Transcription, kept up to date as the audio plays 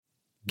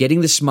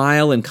Getting the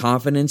smile and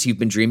confidence you've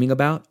been dreaming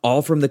about,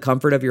 all from the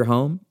comfort of your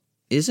home,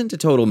 isn't a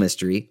total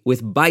mystery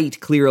with Byte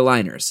clear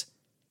aligners.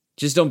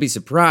 Just don't be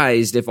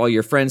surprised if all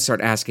your friends start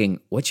asking,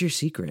 "What's your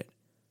secret?"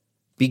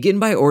 Begin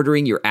by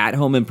ordering your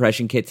at-home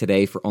impression kit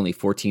today for only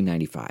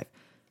 $14.95.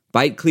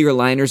 Byte clear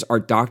aligners are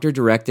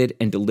doctor-directed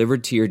and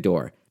delivered to your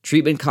door.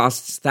 Treatment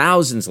costs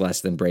thousands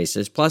less than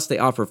braces, plus they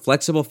offer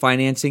flexible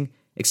financing,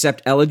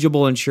 accept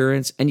eligible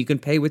insurance, and you can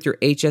pay with your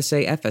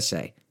HSA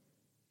FSA.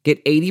 Get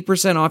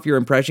 80% off your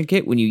impression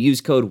kit when you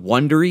use code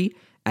WONDERY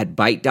at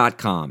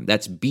Byte.com.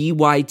 That's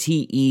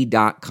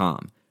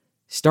BYTE.com.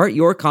 Start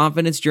your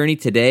confidence journey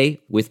today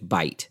with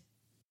Byte.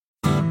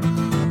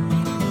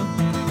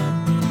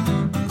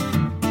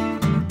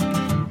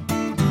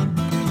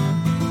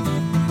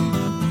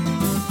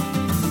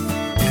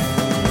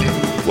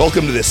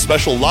 Welcome to this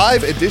special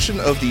live edition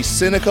of the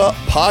Sinica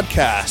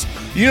Podcast.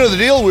 You know the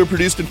deal. We're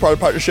produced in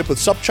partnership with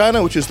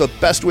SupChina, which is the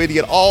best way to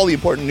get all the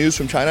important news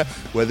from China,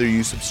 whether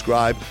you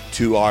subscribe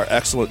to our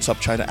excellent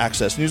SupChina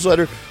Access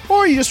newsletter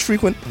or you just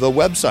frequent the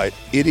website.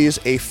 It is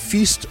a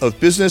feast of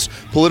business,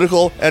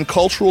 political, and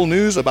cultural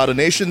news about a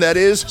nation that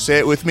is, say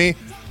it with me,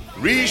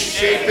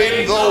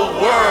 reshaping the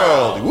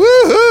world.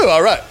 Woohoo!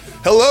 All right.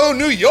 Hello,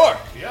 New York.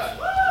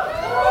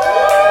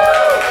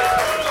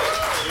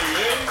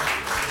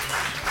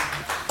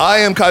 I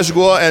am Kaiser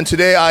Kuo, and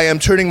today I am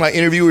turning my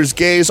interviewer's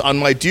gaze on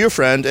my dear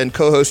friend and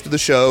co-host of the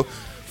show.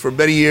 For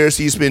many years,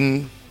 he's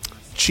been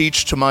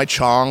Cheech to my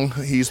Chong.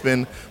 He's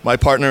been my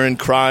partner in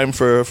crime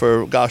for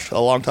a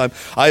long time.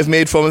 I've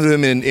made fun of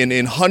him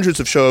in hundreds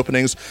of show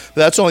openings.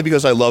 That's only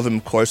because I love him,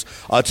 of course.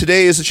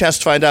 Today is a chance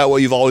to find out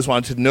what you've always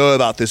wanted to know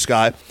about this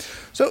guy.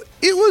 So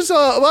it was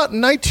about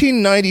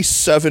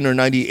 1997 or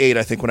 98,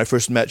 I think, when I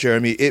first met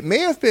Jeremy. It may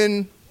have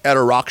been at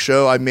a rock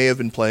show. I may have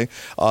been playing.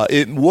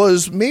 It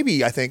was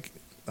maybe, I think,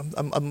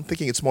 I'm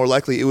thinking it's more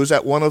likely it was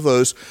at one of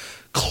those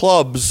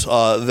clubs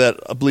that,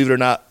 believe it or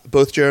not,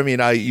 both Jeremy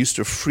and I used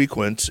to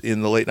frequent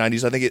in the late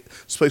 90s. I think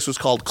this place was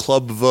called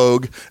Club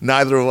Vogue.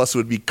 Neither of us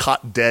would be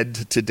caught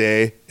dead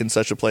today in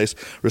such a place,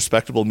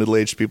 respectable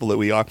middle-aged people that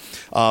we are.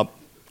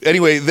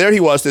 Anyway, there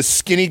he was, this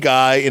skinny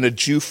guy in a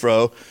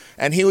Jufro,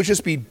 and he would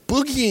just be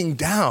boogieing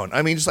down.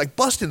 I mean, just like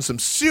busting some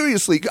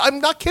seriously, I'm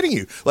not kidding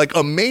you, like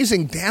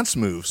amazing dance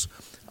moves.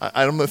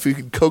 I don't know if we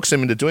could coax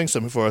him into doing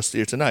something for us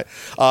here tonight.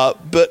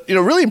 But,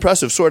 really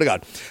impressive, swear to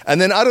God.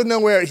 And then out of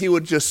nowhere, he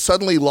would just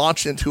suddenly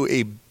launch into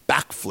a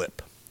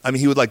backflip. I mean,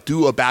 he would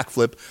do a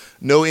backflip.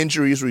 No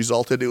injuries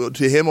resulted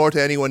to him or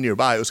to anyone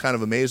nearby. It was kind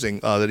of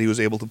amazing that he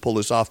was able to pull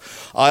this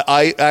off.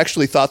 I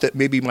actually thought that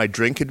maybe my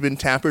drink had been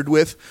tampered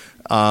with,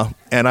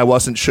 and I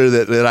wasn't sure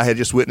that I had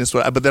just witnessed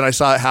it. But then I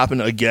saw it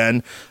happen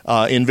again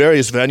in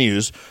various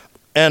venues.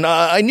 And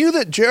I knew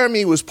that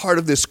Jeremy was part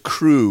of this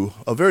crew,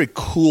 a very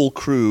cool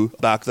crew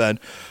back then,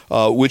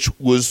 which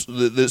was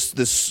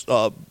this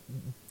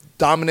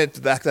dominant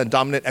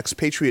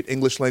expatriate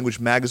English language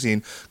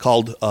magazine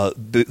called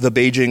the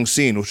Beijing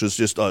Scene, which was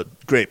just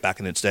great back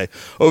in its day.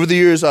 Over the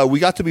years, we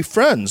got to be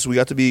friends. We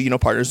got to be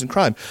partners in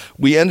crime.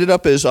 We ended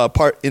up as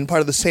part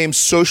of the same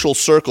social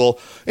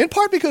circle, in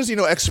part because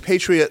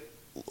expatriate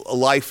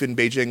life in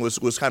Beijing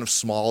was kind of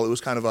small. It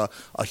was kind of a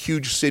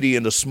huge city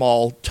and a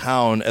small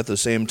town at the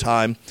same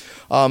time.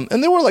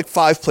 And there were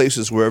 5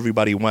 places where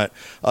everybody went.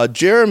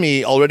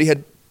 Jeremy already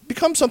had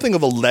become something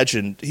of a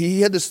legend.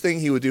 He had this thing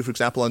he would do, for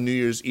example, on New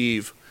Year's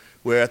Eve,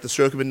 where at the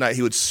stroke of midnight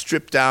he would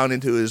strip down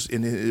into his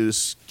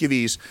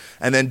skivvies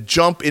and then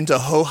jump into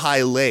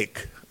Hohai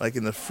Lake, like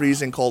in the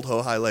freezing cold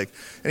Hohai Lake.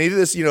 And he did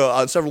this,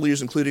 on several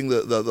years, including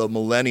the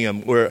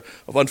millennium, where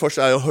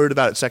unfortunately I heard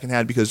about it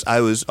secondhand because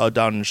I was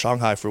down in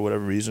Shanghai for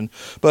whatever reason.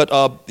 But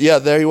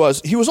there he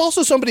was. He was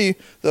also somebody,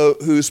 though,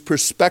 whose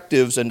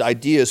perspectives and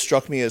ideas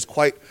struck me as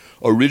quite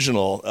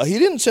original. He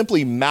didn't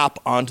simply map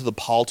onto the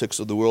politics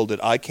of the world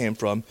that I came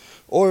from,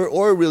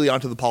 or really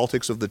onto the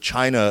politics of the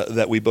China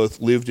that we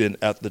both lived in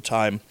at the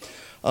time.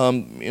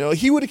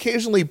 He would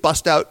occasionally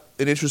bust out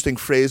an interesting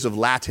phrase of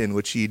Latin,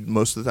 which he'd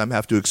most of the time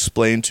have to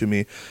explain to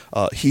me.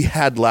 He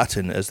had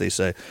Latin, as they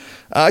say.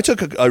 I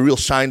took a real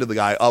shine to the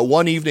guy.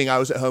 One evening, I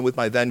was at home with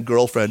my then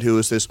girlfriend, who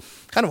was this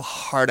kind of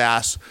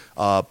hard-ass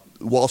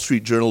Wall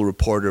Street Journal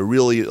reporter,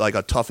 really like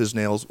a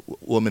tough-as-nails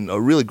woman,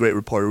 a really great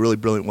reporter, a really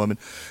brilliant woman.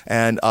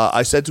 And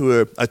I said to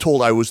her, I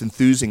told her I was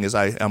enthusing, as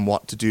I am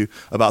wont to do,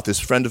 about this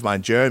friend of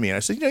mine, Jeremy. And I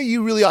said,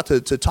 you really ought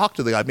to talk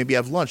to the guy, maybe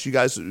have lunch. You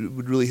guys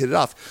would really hit it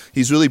off.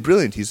 He's really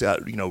brilliant. He's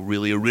got,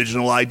 really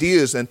original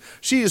ideas. And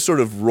she just sort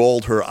of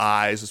rolled her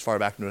eyes as far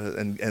back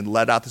and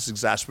let out this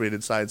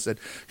exasperated sigh and said,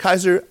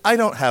 Kaiser, I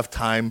don't have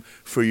time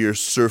for your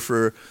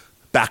surfer,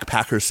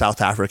 backpacker South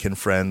African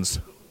friends.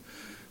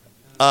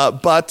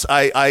 But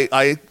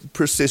I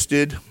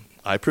persisted.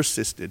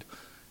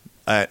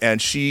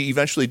 And she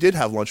eventually did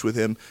have lunch with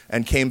him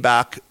and came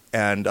back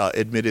and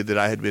admitted that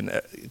I had been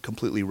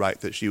completely right,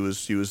 that she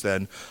was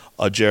then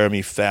a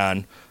Jeremy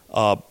fan.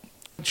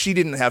 She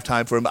didn't have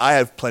time for him. I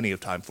have plenty of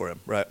time for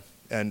him, right?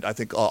 And I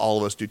think all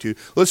of us do too.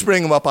 Let's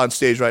bring him up on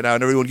stage right now,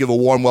 and everyone give a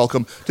warm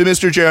welcome to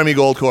Mr. Jeremy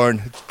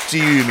Goldkorn. To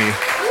you, me.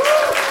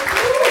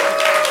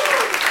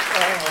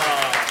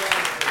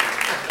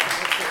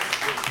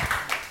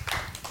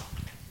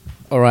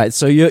 All right,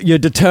 so you're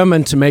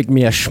determined to make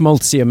me a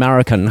schmaltzy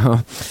American,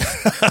 huh?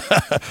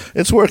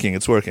 It's working.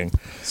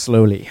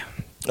 Slowly.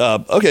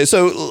 Okay,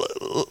 so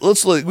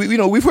let's look.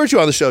 We've heard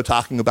you on the show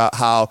talking about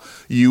how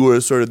you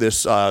were sort of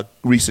this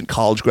recent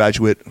college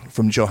graduate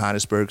from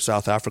Johannesburg,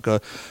 South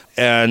Africa,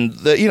 and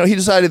he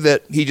decided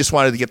that he just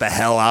wanted to get the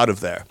hell out of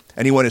there,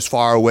 and he went as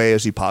far away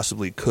as he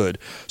possibly could.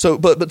 So,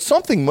 but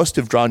something must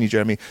have drawn you,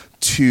 Jeremy,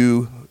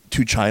 to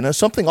China.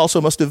 Something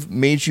also must have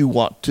made you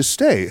want to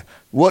stay.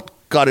 What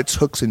got its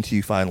hooks into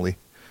you finally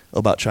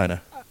about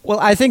China? Well,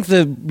 I think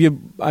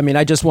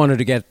I just wanted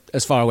to get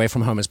as far away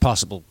from home as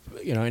possible,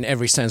 in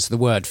every sense of the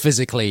word,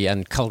 physically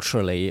and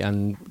culturally,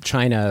 and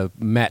China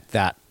met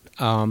that.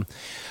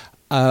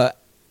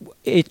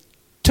 It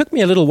took me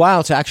a little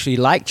while to actually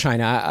like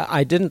China.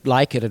 I didn't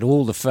like it at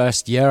all the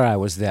first year I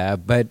was there,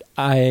 but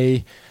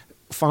I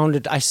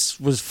found I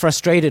was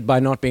frustrated by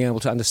not being able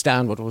to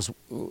understand what was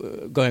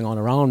going on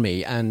around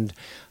me, and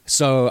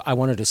so I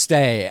wanted to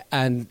stay.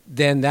 And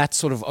then that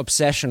sort of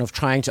obsession of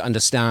trying to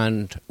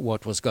understand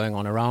what was going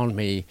on around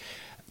me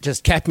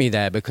just kept me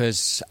there,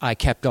 because I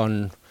kept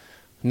on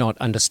not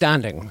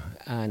understanding.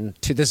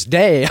 And to this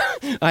day,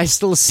 I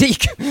still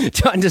seek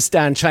to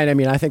understand China. I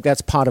mean, I think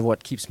that's part of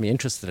what keeps me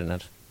interested in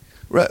it.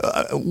 Right.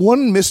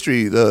 One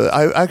mystery,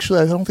 I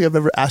don't think I've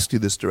ever asked you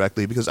this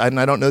directly, because I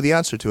don't know the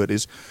answer to it,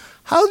 is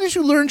how did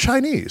you learn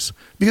Chinese?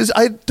 Because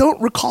I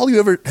don't recall you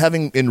ever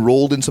having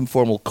enrolled in some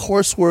formal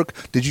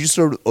coursework. Did you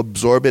sort of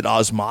absorb it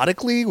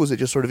osmotically? Was it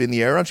just sort of in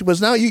the air around you? Because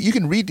now you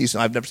can read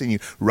decent. I've never seen you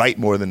write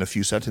more than a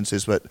few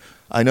sentences, but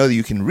I know that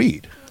you can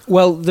read.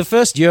 Well, the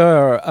first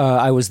year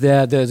I was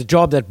there, the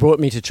job that brought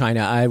me to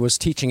China, I was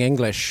teaching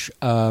English,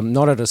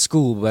 not at a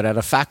school, but at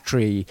a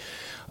factory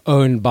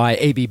owned by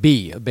ABB,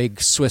 a big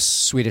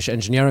Swedish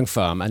engineering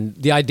firm. And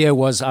the idea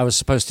was I was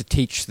supposed to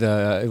teach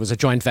it was a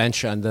joint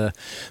venture, and the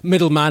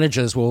middle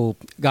managers were all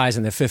guys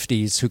in their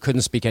 50s who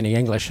couldn't speak any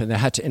English, and they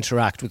had to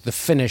interact with the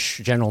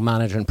Finnish general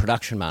manager and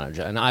production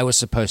manager. And I was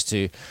supposed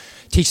to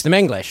teach them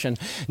English, and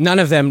none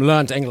of them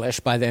learned English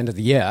by the end of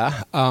the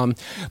year.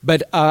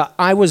 But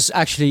I was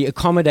actually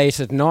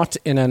accommodated not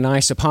in a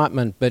nice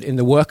apartment, but in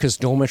the workers'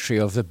 dormitory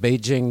of the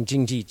Beijing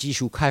Jingji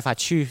Jishu Kaifा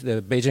区,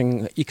 the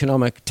Beijing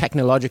Economic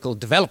Technological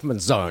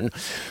Development Zone,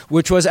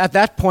 which was at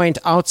that point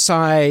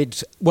outside,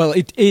 well,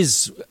 it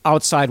is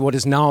outside what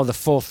is now the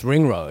Fourth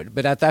Ring Road,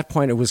 but at that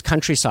point it was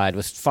countryside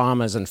with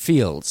farmers and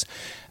fields.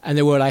 And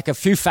there were like a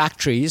few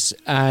factories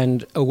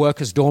and a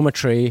workers'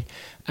 dormitory,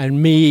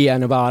 and me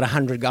and about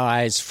 100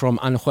 guys from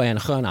Anhui and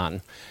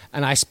Henan.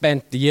 And I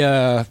spent the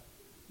year,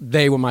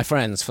 they were my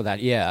friends for that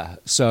year.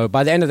 So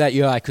by the end of that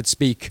year, I could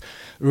speak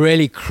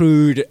really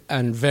crude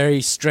and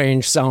very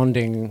strange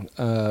sounding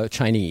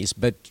Chinese,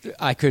 but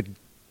I could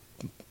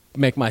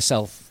make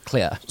myself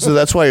clear. So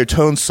that's why your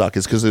tones suck,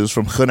 is because it was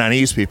from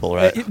Henanese people,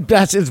 right?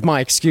 That is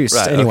my excuse,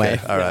 right, anyway.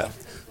 Okay, all right.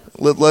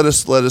 Let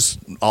us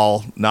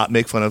all not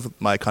make fun of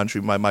my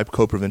country, my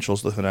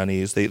co-provincials, the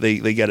Henanese.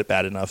 They get it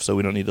bad enough, so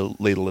we don't need to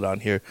ladle it on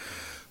here.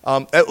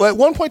 At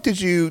one point, did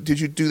you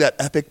do that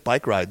epic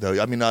bike ride though?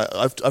 I mean,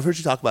 I've heard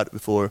you talk about it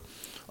before.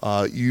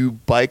 You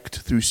biked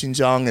through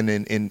Xinjiang and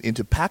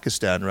into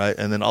Pakistan, right,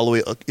 and then all the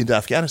way into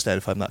Afghanistan,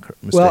 if I'm not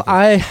mistaken. Well,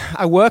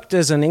 I worked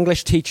as an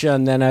English teacher,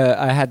 and then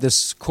I had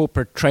this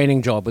corporate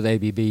training job with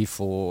ABB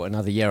for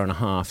another year and a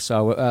half.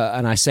 So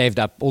and I saved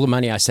up all the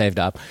money I saved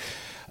up.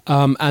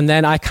 And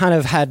then I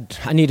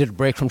needed a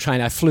break from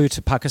China. I flew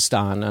to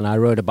Pakistan, and I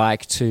rode a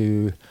bike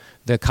to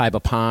the Khyber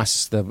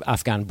Pass, the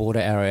Afghan border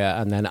area,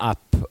 and then up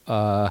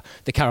the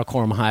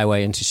Karakoram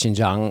Highway into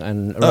Xinjiang.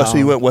 And around. Oh, so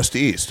you went west to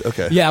east.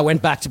 Okay. Yeah, I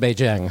went back to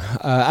Beijing.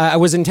 I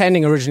was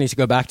intending originally to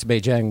go back to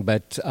Beijing,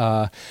 but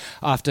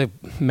after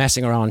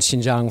messing around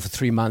Xinjiang for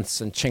 3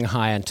 months and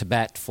Qinghai and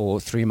Tibet for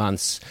 3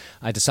 months,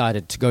 I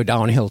decided to go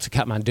downhill to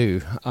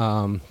Kathmandu.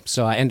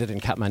 So I ended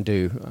in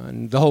Kathmandu,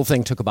 and the whole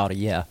thing took about a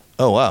year.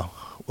 Oh, wow.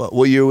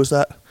 What year was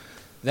that?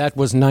 That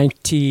was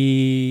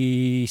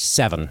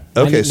 97.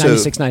 Okay,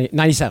 96,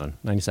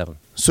 97.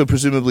 So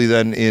presumably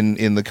then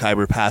in the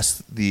Khyber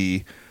Pass,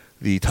 the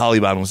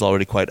Taliban was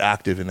already quite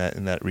active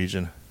in that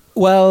region.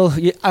 Well,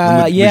 yeah,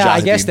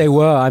 I guess they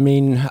were. I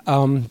mean,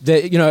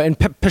 in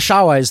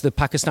Peshawar is the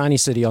Pakistani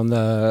city on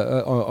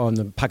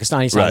the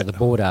Pakistani side right. of the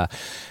border,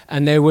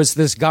 and there was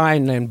this guy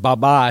named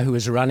Baba who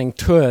was running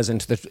tours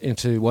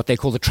into what they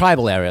call the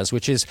tribal areas,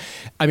 which is,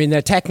 I mean,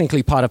 they're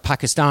technically part of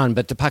Pakistan,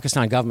 but the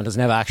Pakistan government has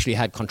never actually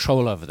had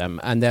control over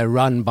them, and they're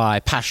run by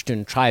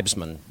Pashtun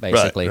tribesmen,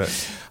 basically.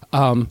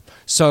 Right.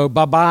 So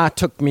Baba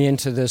took me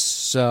into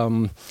this.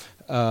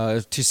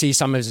 To see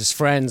some of his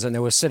friends, and they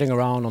were sitting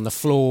around on the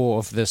floor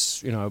of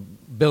this,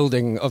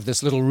 building, of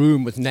this little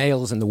room with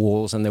nails in the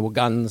walls, and there were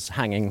guns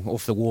hanging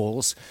off the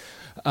walls.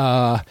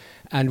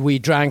 And we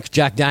drank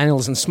Jack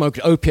Daniels and smoked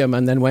opium,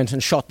 and then went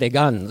and shot their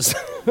guns.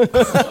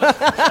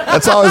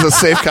 That's always a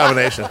safe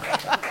combination.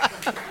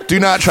 Do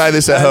not try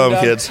this at home,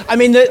 kids. I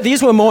mean,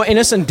 these were more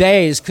innocent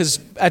days, because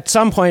at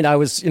some point I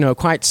was,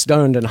 quite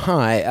stoned and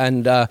high,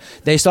 and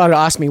they started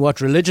asking me what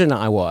religion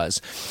I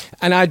was.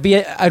 And I'd be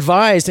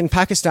advised in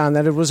Pakistan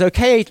that it was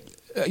okay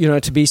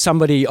to be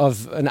somebody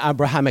of an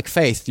Abrahamic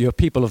faith. You're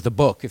people of the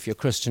book if you're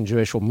Christian,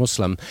 Jewish, or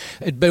Muslim.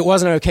 But it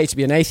wasn't okay to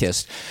be an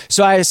atheist.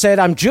 So I said,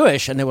 I'm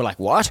Jewish. And they were like,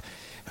 what?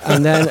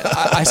 And then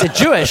I said,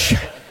 Jewish.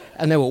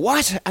 And they were,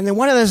 what? And then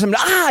one of them said,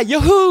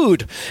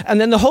 Yehud. And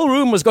then the whole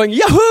room was going,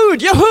 Yehud,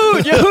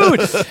 Yehud,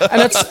 Yehud.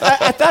 And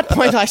at that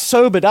point, I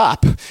sobered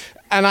up.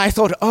 And I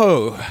thought,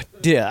 oh,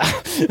 dear.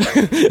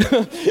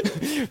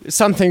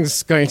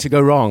 Something's going to go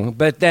wrong.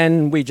 But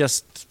then we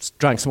just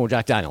drank some more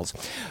Jack Daniels.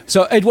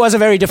 So it was a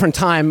very different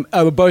time,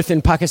 both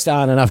in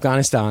Pakistan and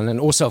Afghanistan, and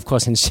also, of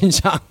course, in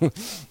Xinjiang.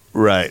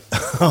 Right.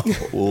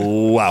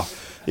 Wow.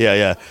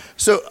 Yeah.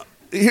 So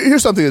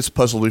here's something that's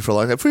puzzled me for a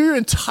long time. For your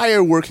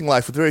entire working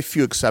life, with very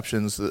few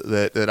exceptions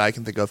that I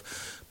can think of,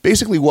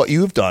 basically what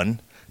you've done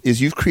is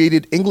you've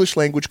created English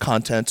language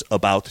content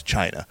about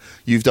China.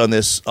 You've done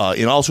this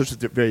in all sorts of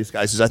various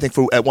guises. I think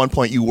at one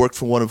point you worked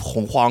for one of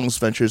Hong Huang's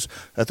ventures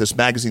at this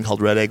magazine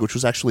called Red Egg, which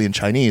was actually in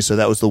Chinese, so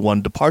that was the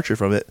one departure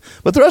from it.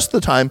 But the rest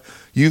of the time,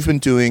 you've been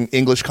doing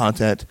English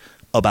content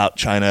about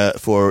China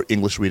for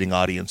English reading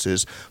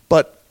audiences.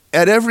 But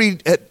in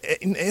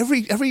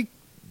every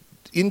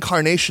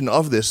incarnation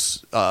of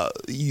this,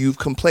 you've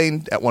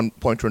complained at one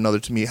point or another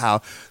to me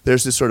how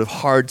there's this sort of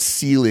hard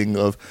ceiling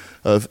of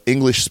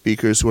English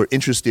speakers who are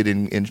interested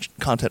in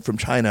content from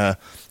China,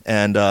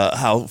 and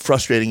how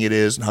frustrating it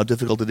is and how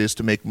difficult it is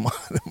to make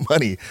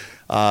money.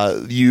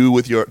 You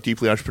with your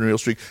deeply entrepreneurial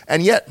streak.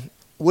 And yet,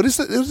 what is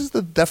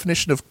the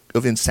definition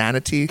of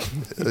insanity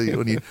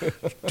when you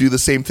do the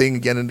same thing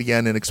again and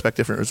again and expect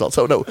different results?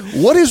 So, no,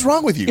 what is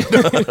wrong with you?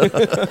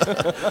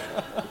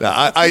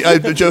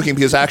 I'm joking,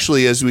 because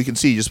actually, as we can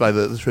see just by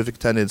the terrific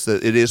attendance,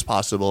 that it is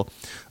possible.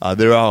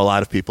 There are a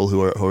lot of people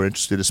who are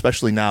interested,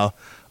 especially now.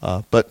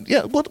 But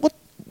yeah,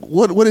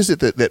 what is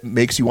it that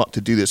makes you want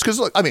to do this? Because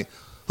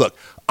look,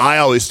 I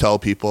always tell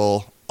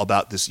people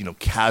about this,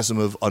 chasm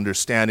of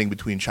understanding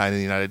between China and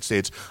the United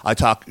States. I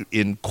talk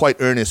in quite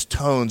earnest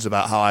tones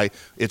about how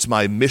it's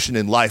my mission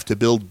in life to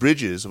build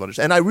bridges of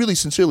understanding. And I really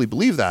sincerely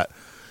believe that.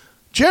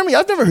 Jeremy,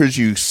 I've never heard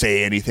you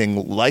say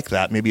anything like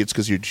that. Maybe it's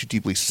because you're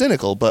deeply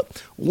cynical,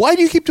 but why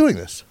do you keep doing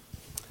this?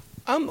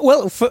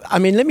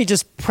 Let me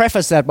just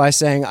preface that by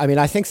saying,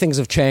 I think things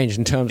have changed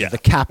in terms of the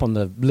cap on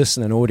the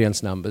listen and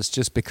audience numbers,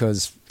 just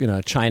because,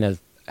 China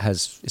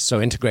is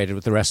so integrated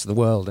with the rest of the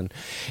world. And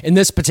in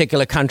this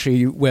particular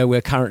country where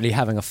we're currently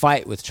having a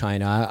fight with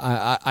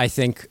China, I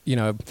think,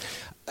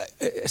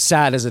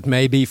 sad as it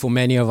may be for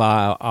many of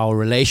our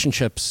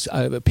relationships,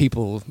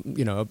 people,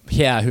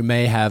 here who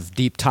may have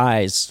deep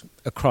ties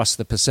across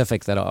the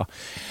Pacific that are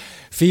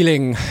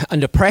feeling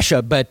under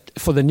pressure, but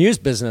for the news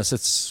business,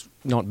 it's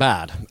not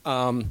bad.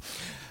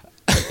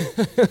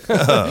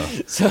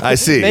 So I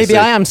see. Maybe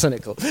I am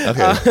cynical.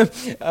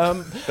 Okay.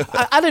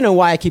 I don't know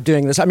why I keep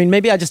doing this.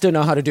 Maybe I just don't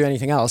know how to do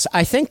anything else.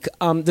 I think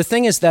the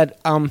thing is that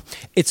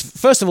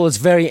first of all, it's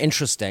very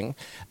interesting,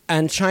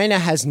 and China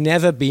has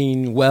never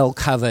been well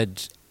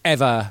covered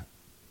ever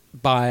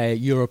by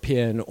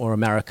European or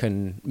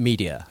American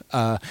media.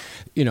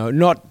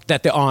 Not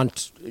that there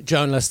aren't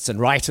journalists and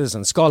writers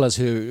and scholars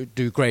who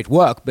do great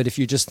work, but if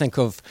you just think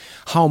of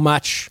how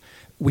much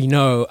we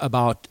know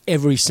about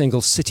every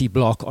single city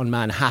block on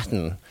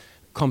Manhattan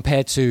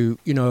compared to,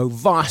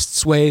 vast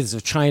swathes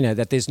of China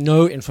that there's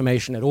no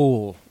information at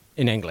all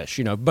in English,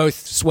 both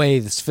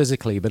swathes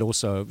physically, but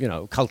also,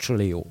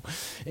 culturally or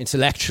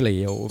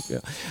intellectually.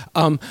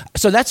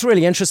 So that's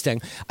really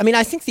interesting.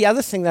 I think the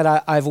other thing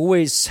that I've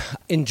always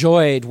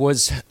enjoyed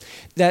was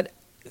that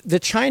the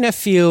China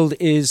field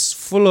is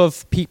full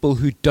of people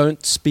who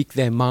don't speak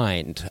their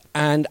mind.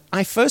 And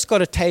I first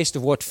got a taste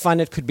of what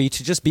fun it could be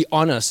to just be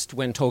honest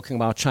when talking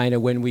about China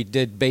when we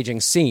did Beijing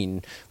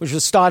Scene, which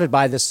was started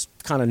by this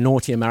kind of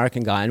naughty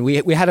American guy. And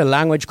we had a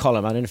language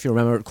column, I don't know if you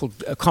remember it,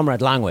 called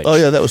Comrade Language. Oh,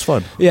 yeah, that was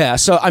fun. Yeah,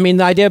 so,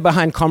 the idea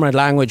behind Comrade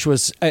Language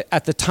was,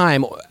 at the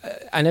time,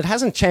 and it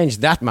hasn't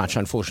changed that much,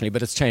 unfortunately,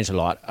 but it's changed a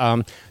lot.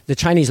 The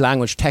Chinese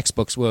language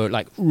textbooks were,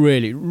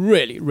 really,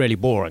 really, really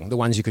boring, the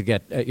ones you could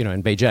get,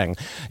 in Beijing.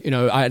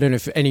 I don't know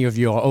if any of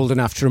you are old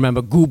enough to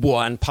remember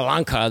Gubo and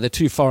Palanka, the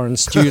two foreign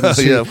students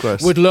who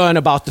would learn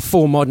about the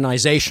four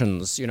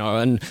modernizations,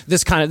 and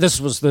this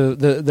was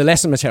the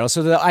lesson material.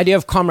 So the idea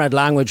of Comrade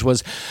Language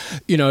was,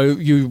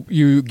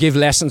 you give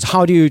lessons.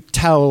 How do you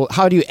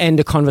end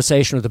a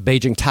conversation with a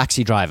Beijing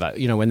taxi driver?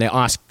 When they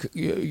ask,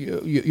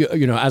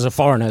 as a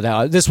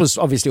foreigner, this was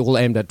obviously all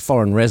aimed at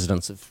foreign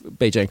residents of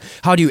Beijing.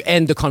 How do you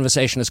end the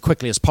conversation as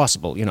quickly as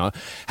possible?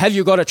 Have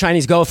you got a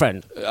Chinese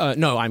girlfriend?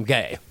 No, I'm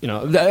gay.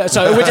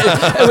 So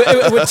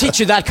it would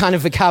teach you that kind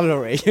of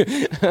vocabulary.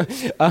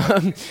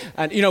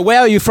 And where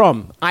are you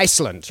from?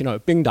 Iceland.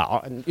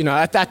 Bingdao. And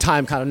at that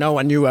time, kind of no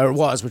one knew where it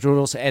was, which would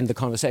also end the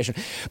conversation.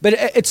 But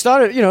it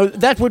started.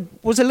 That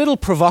was a little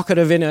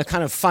provocative in a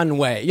kind of fun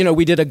way.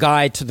 We did a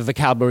guide to the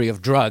vocabulary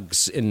of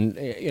drugs and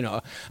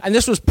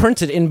this was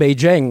printed in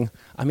Beijing.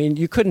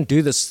 You couldn't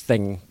do this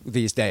thing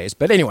these days.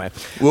 But anyway.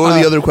 What were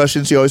the other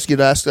questions you always get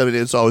asked?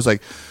 It's always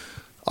like,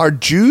 Are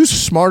Jews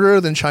smarter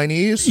than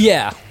Chinese?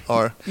 Yeah.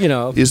 Or You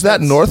know, is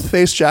that North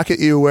Face jacket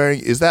you're wearing?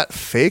 Is that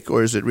fake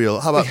or is it real?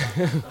 How about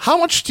how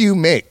much do you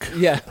make?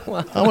 Yeah.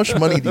 Well, How much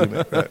money do you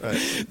make?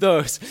 Right.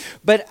 those.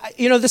 But,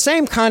 the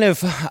same kind of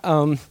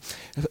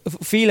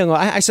feeling,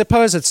 I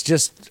suppose it's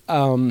just,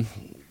 a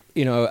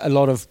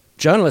lot of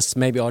journalists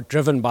maybe are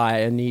driven by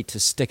a need to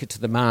stick it to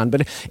the man.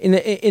 But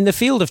in the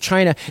field of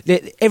China,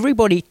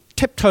 everybody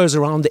tiptoes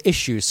around the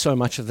issues so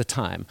much of the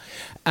time.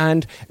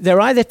 And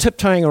they're either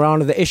tiptoeing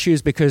around the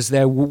issues because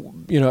they're,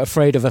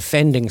 afraid of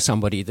offending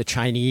somebody, the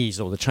Chinese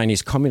or the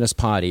Chinese Communist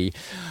Party,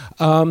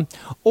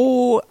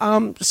 or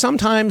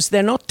sometimes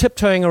they're not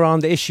tiptoeing around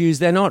the issues.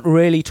 They're not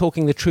really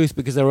talking the truth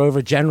because they're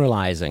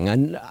overgeneralizing.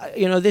 And,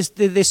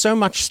 there's so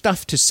much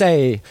stuff to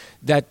say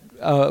that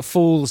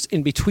falls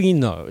in between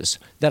those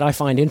that I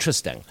find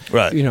interesting.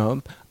 Right.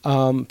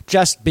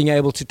 Just being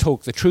able to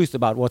talk the truth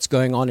about what's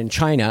going on in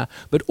China,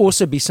 but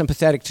also be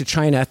sympathetic to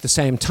China at the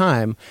same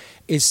time,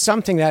 is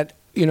something that,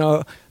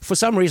 for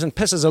some reason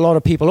pisses a lot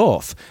of people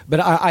off.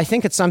 But I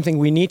think it's something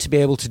we need to be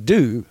able to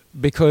do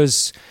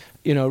because,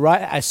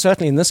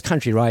 certainly in this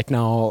country right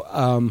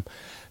now,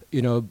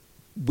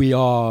 we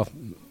are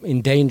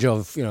in danger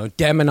of,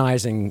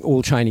 demonizing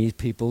all Chinese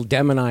people,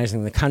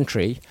 demonizing the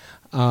country.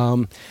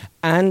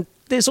 And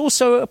there's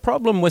also a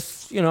problem with,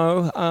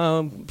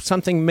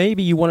 something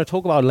maybe you want to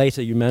talk about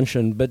later, you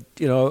mentioned, but,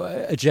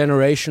 a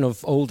generation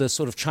of older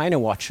sort of China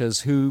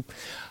watchers who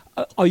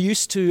are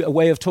used to a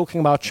way of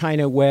talking about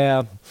China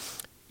where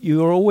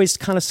you're always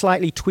kind of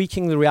slightly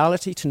tweaking the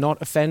reality to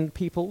not offend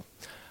people.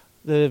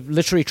 The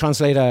literary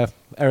translator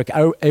Eric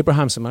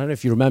Abrahamson, I don't know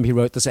if you remember, he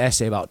wrote this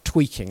essay about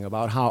tweaking,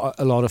 about how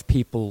a lot of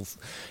people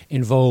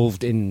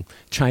involved in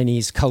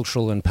Chinese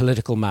cultural and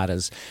political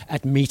matters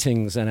at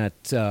meetings and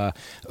at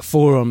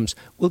forums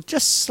will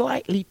just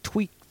slightly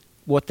tweak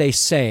what they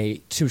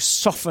say to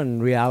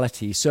soften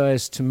reality so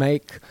as to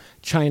make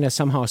China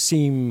somehow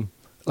seem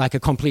like a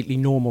completely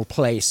normal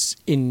place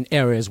in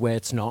areas where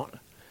it's not.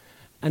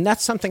 And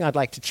that's something I'd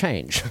like to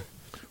change.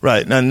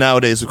 Right. And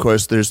nowadays, of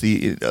course, there's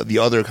the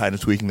other kind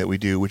of tweaking that we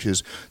do, which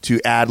is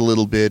to add a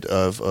little bit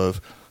of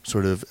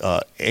sort of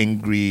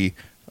angry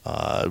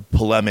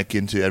polemic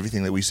into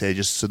everything that we say,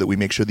 just so that we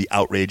make sure the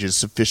outrage is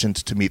sufficient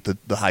to meet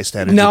the high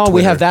standards of Twitter.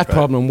 We have that right?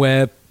 problem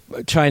where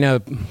China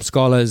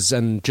scholars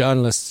and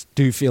journalists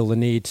do feel the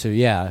need to,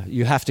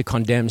 you have to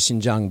condemn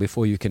Xinjiang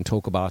before you can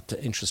talk about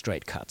interest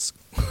rate cuts.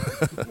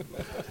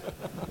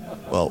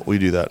 Well, we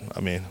do that. I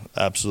mean,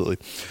 absolutely.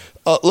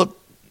 Look,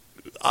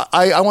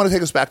 I want to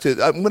take us back to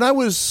when I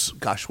was,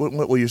 what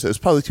year was that? It was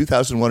probably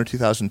 2001 or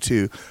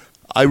 2002.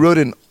 I wrote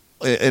an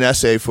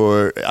essay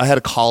I had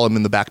a column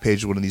in the back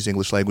page of one of these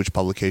English language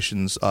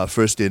publications,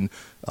 first in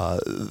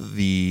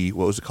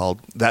what was it called?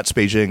 That's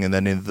Beijing, and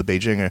then in the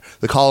Beijinger.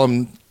 The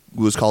column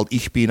was called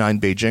Ich bin ein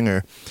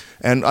Beijinger.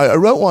 And I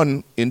wrote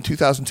one in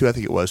 2002, I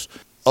think it was,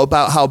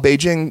 about how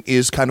Beijing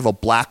is kind of a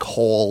black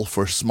hole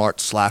for smart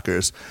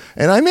slackers.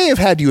 And I may have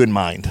had you in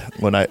mind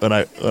when I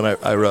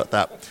wrote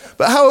that.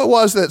 But how it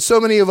was that so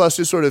many of us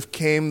just sort of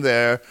came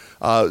there,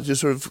 just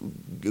sort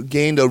of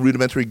gained a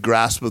rudimentary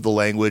grasp of the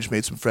language,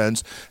 made some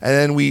friends, and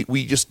then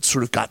we just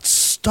sort of got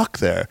stuck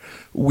there.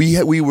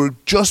 We were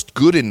just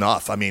good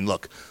enough. I mean,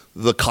 look,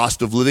 the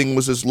cost of living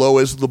was as low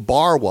as the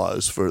bar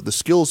was for the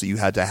skills that you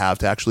had to have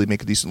to actually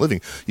make a decent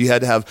living. You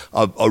had to have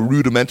a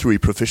rudimentary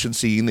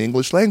proficiency in the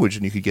English language,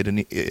 and you could get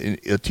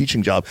a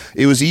teaching job.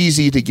 It was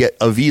easy to get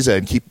a visa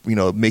and keep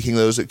making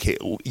those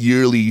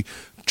yearly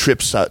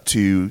trips out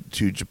to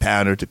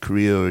Japan or to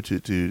Korea or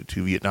to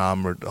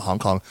Vietnam or to Hong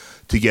Kong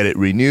to get it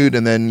renewed,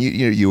 and then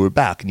you were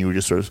back and you were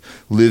just sort of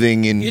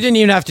living in. You didn't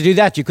even have to do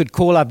that. You could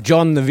call up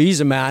John the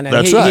visa man,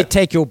 and he'd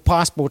take your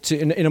passport to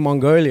Inner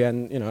Mongolia,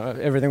 and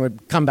everything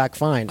would come back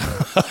fine.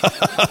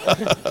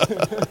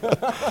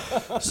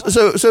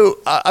 So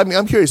I mean,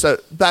 I'm curious.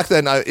 Back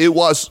then, it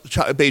was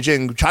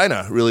Beijing,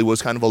 China. Really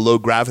was kind of a low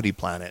gravity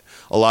planet.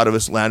 A lot of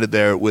us landed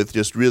there with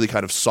just really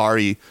kind of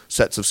sorry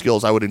sets of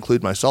skills. I would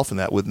include myself in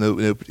that, with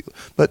no particular.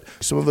 But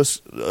some of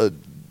us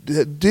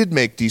did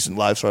make decent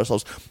lives for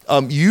ourselves.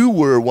 You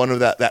were one of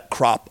that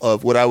crop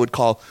of what I would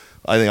call,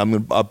 I think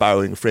I'm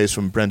borrowing a phrase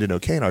from Brendan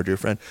O'Kane, our dear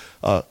friend,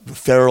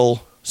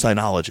 feral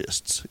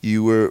sinologists.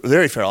 You were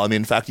very feral. I mean,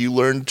 in fact, you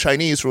learned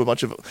Chinese from a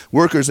bunch of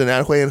workers in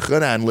Anhui and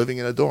Henan living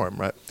in a dorm,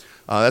 right?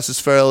 That's as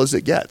feral as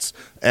it gets.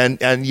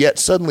 And yet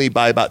suddenly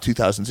by about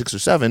 2006 or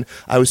 2007,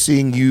 I was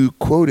seeing you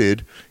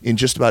quoted in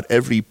just about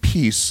every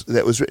piece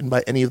that was written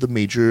by any of the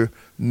major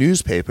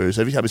newspapers,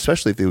 every time,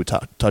 especially if they would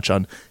touch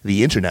on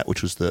the internet,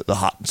 which was the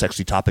hot and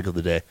sexy topic of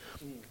the day.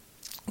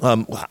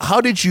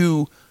 How did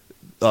you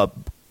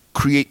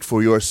create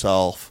for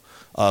yourself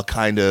a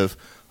kind of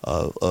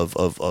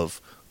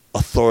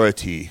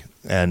authority,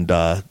 and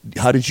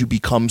how did you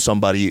become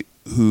somebody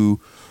who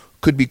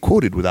could be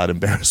quoted without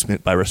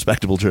embarrassment by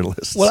respectable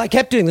journalists? Well, I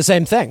kept doing the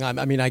same thing. I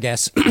mean, I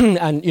guess, and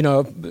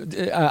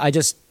I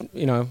just,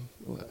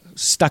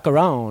 stuck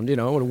around, you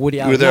know, Woody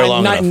You were there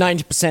long enough.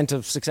 90%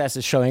 of success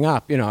is showing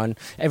up, you know, and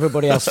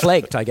everybody else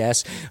flaked, I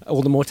guess,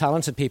 all the more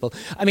talented people.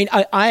 I mean,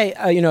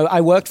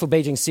 I worked for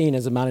Beijing Scene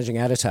as a managing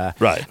editor.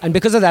 Right. And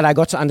because of that, I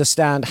got to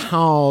understand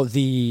how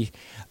the,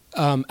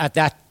 at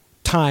that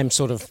time,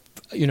 sort of,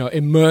 you know,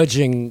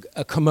 emerging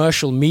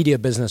commercial media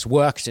business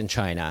worked in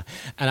China.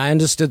 And I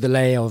understood the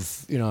lay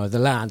of, you know, the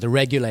land, the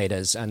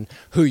regulators, and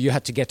who you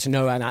had to get to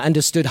know. And I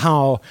understood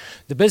how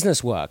the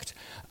business worked.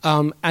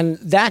 And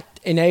that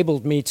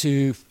enabled me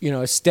to, you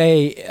know,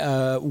 stay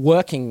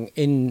working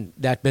in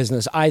that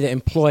business, either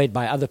employed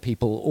by other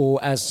people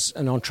or as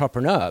an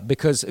entrepreneur,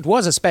 because it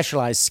was a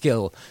specialized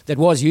skill that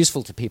was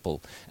useful to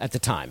people at the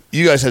time.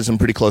 You guys had some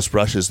pretty close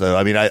brushes, though.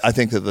 I mean, I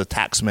think that the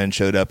taxmen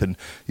showed up and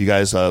you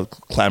guys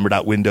clambered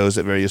out windows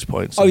at various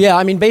points. Oh, yeah.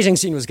 I mean, Beijing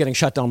Scene was getting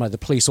shut down by the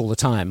police all the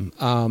time.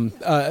 Yeah,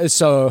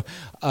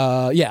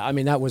 I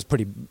mean, that was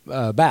pretty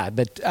bad.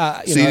 But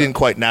you didn't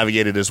quite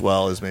navigate it as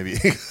well as maybe...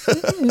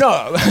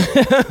 No.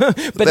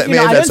 But you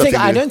know,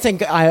 I don't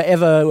think I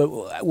ever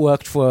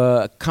worked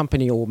for a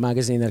company or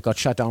magazine that got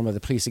shut down by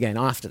the police again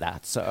after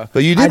that. So,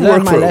 but you did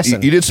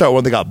you did start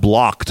one that got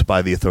blocked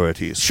by the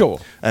authorities. Sure.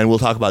 And we'll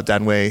talk about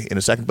Danwei in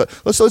a second. But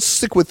let's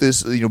stick with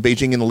this. You know,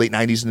 Beijing in the late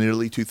 '90s and the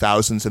early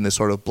 2000s, and this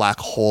sort of black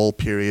hole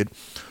period.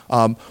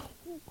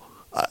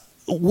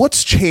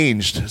 What's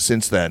changed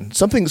since then?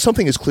 Something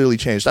has clearly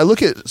changed. I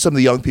look at some of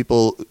the young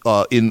people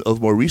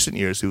of more recent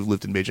years who've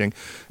lived in Beijing,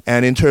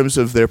 and in terms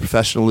of their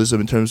professionalism,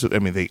 in terms of, I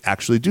mean, they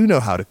actually do know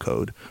how to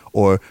code,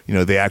 or, you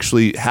know, they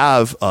actually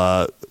have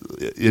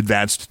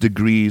advanced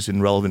degrees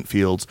in relevant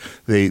fields.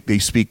 They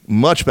speak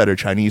much better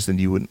Chinese than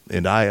you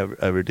and I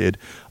ever did.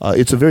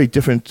 It's a very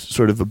different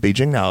sort of a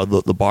Beijing now.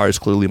 The bar is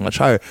clearly much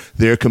higher.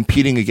 They're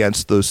competing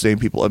against those same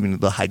people. I mean,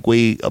 the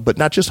Haigui, but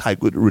not just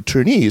Haigui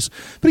returnees,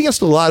 but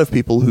against a lot of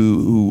people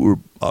who were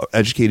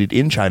educated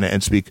in China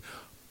and speak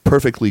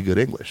perfectly good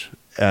English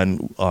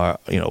and are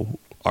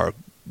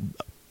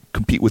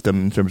compete with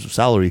them in terms of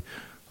salary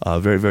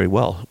very, very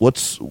well.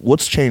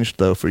 What's changed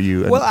though for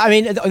you? Well, I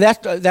mean,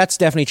 that's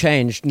definitely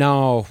changed.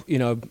 Now, you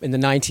know, in the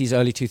 90s,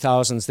 early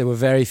 2000s, there were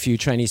very few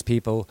Chinese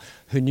people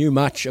who knew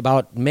much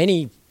about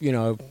many, you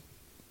know,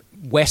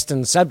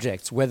 Western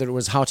subjects, whether it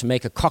was how to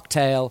make a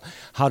cocktail,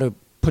 how to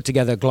put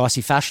together a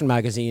glossy fashion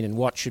magazine and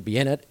what should be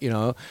in it, you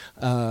know,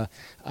 how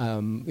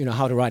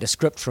to write a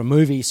script for a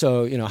movie,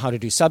 so, you know, how to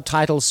do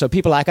subtitles. So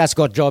people like us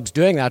got jobs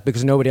doing that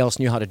because nobody else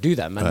knew how to do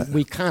them. And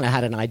we kind of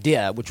had an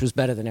idea which was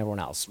better than everyone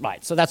else.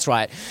 Right, so that's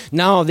right.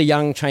 Now the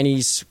young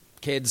Chinese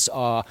kids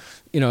are,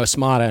 you know,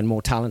 smarter and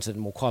more talented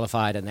and more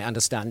qualified, and they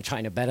understand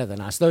China better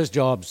than us. Those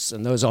jobs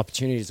and those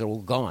opportunities are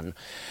all gone.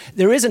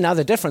 There is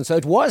another difference. So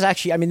it was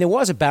actually, I mean, there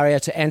was a barrier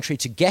to entry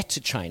to get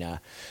to China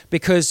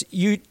because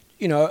you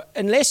know,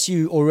 unless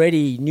you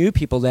already knew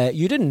people there,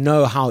 you didn't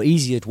know how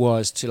easy it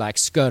was to like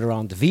skirt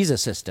around the visa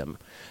system.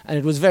 And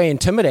it was very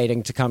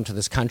intimidating to come to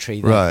this country.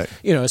 That, right.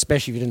 You know,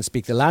 especially if you didn't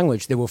speak the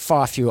language. There were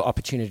far fewer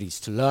opportunities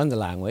to learn the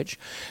language.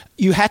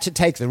 You had to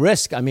take the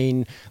risk. I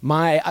mean,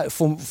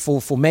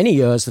 for many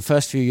years, the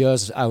first few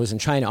years I was in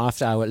China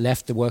after I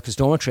left the workers'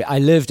 dormitory, I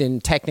lived in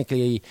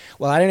technically,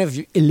 well, I don't know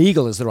if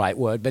illegal is the right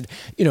word, but,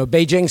 you know,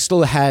 Beijing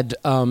still had,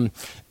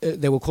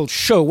 they were called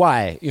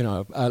shouwai, you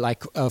know,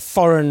 like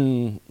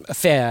foreign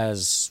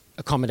affairs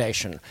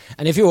accommodation.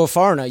 And if you were a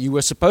foreigner, you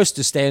were supposed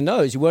to stay in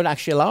those. You weren't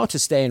actually allowed to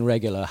stay in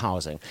regular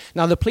housing.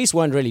 Now, the police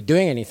weren't really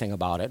doing anything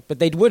about it, but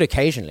they would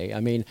occasionally. I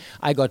mean,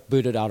 I got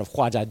booted out of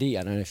Huajiadi.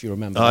 I don't know if you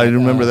remember that. I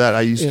remember that.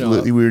 I used to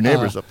live, we were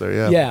neighbors up there,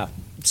 yeah. Yeah.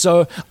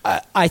 So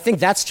I think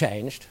that's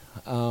changed.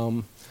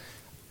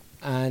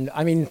 And,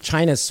 I mean,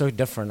 China's so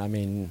different. I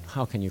mean,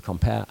 how can you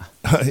compare?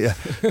 Yeah.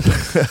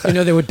 You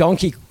know, there were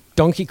donkey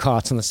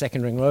carts on the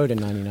second ring road in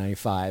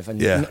 1995.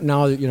 And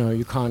now, you know,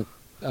 you can't,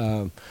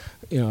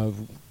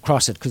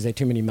 cross it because there are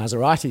too many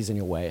Maseratis in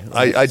your way.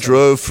 Right? I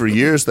drove for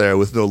years there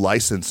with no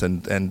license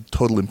and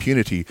total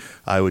impunity.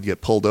 I would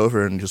get pulled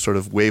over and just sort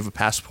of wave a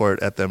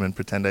passport at them and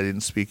pretend I didn't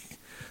speak.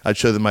 I'd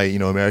show them my, you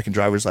know, American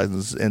driver's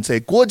license and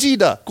say, 国际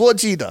的, 国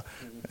际的.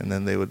 And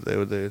then they would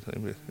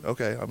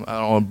okay, I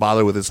don't want to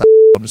bother with this.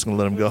 I'm just going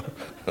to let them go.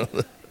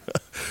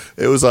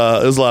 It was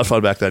a lot of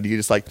fun back then. You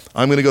just like,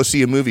 I'm going to go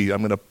see a movie. I'm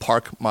going to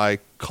park my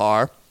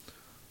car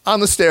on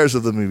the stairs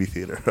of the movie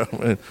theater.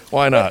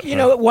 Why not? You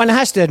know, one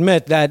has to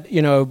admit that, you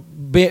know,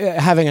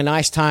 having a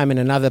nice time in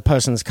another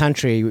person's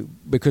country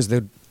because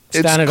the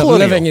standard of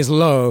living is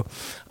low.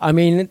 I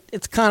mean,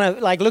 it's kind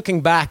of like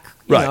looking back,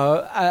 you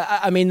know,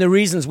 I mean, the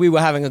reasons we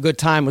were having a good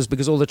time was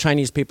because all the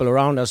Chinese people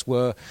around us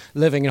were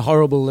living in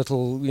horrible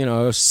little, you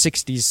know,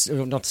 70s,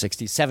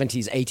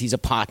 80s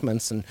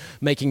apartments and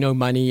making no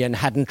money and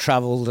hadn't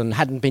traveled and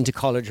hadn't been to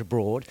college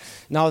abroad.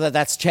 Now that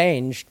that's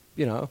changed,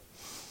 you know,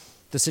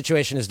 the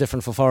situation is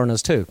different for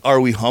foreigners too.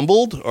 Are we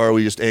humbled or are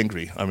we just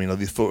angry? I mean,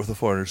 the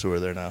foreigners who are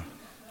there now.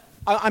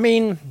 I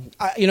mean,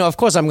 of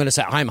course I'm going to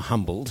say I'm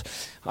humbled.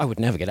 I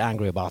would never get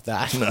angry about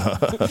that. No.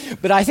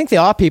 But I think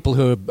there are people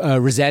who are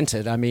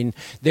resented. I mean,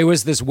 there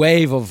was this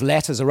wave of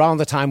letters around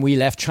the time we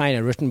left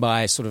China written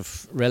by sort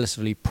of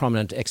relatively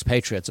prominent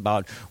expatriates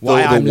about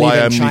why I'm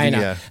leaving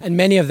China. And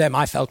many of them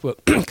I felt were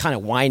kind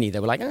of whiny. They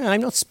were like, I'm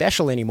not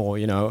special anymore,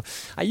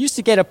 I used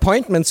to get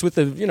appointments with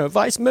the,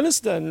 vice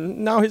minister,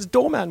 and now his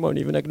doorman won't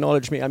even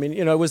acknowledge me. I mean,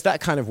 it was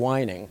that kind of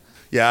whining.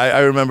 Yeah,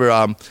 I remember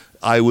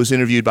I was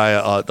interviewed by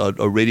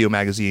a radio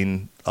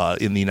magazine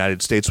in the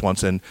United States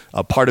once, and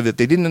part of it,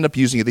 they didn't end up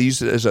using it. They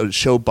used it as a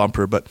show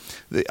bumper, but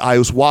I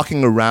was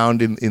walking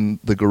around in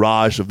the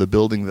garage of the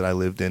building that I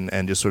lived in,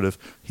 and just sort of,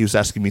 he was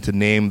asking me to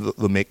name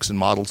the makes and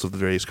models of the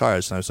various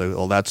cars. And I was like,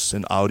 well, that's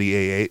an Audi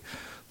A8.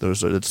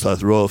 It's a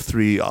row of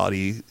 3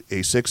 Audi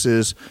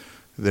A6s.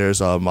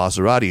 There's a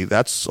Maserati.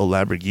 That's a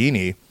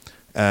Lamborghini.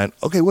 And,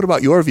 okay, what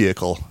about your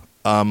vehicle?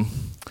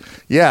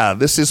 Yeah,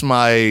 this is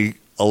my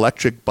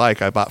electric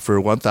bike I bought for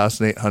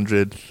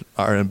 1,800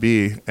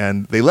 RMB,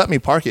 and they let me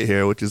park it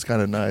here, which is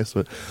kind of nice.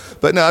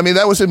 But no, I mean,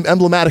 that was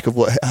emblematic of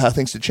how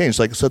things had changed.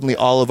 Like, suddenly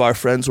all of our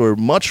friends were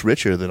much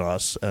richer than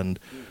us, and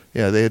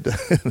yeah, they had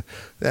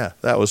yeah,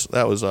 that was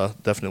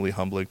definitely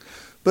humbling.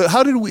 But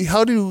how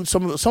do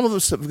some of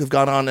us have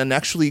gone on and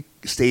actually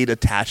stayed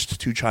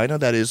attached to China?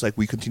 That is, like,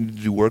 we continue to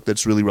do work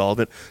that's really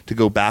relevant, to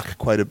go back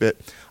quite a bit.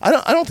 I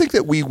don't think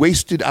that we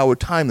wasted our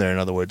time there. In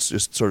other words,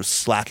 just sort of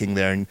slacking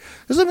there.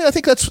 Because I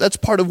think that's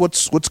part of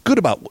what's good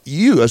about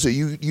you, as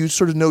you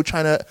sort of know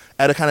China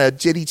at a kind of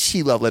接地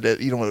气 level,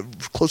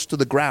 close to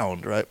the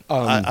ground, right?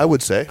 I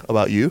would say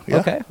about you. Yeah?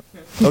 Okay.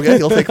 Okay,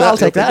 you'll take that. I'll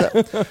take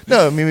that.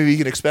 No, I mean, maybe you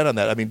can expand on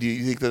that. I mean, do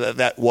you think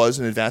that was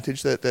an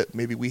advantage that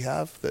maybe we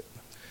have?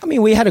 I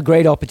mean, we had a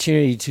great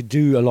opportunity to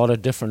do a lot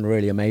of different,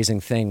 really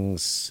amazing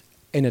things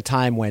in a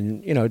time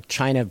when,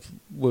 China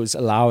was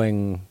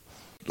allowing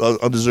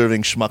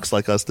undeserving schmucks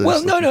like us to...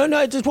 Well,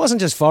 no, it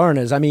wasn't just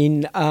foreigners. I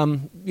mean,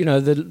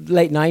 the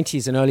late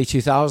 90s and early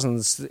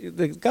 2000s,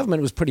 the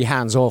government was pretty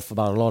hands-off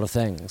about a lot of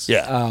things.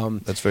 Yeah,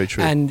 that's very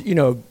true. And,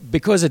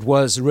 because it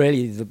was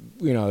really,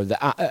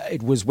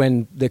 it was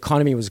when the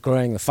economy was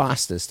growing the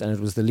fastest, and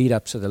it was the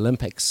lead-up to the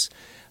Olympics,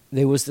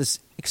 there was this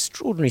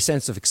extraordinary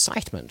sense of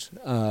excitement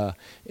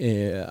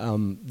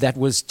that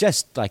was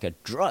just like a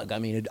drug. I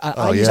mean,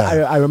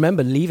 I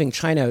remember leaving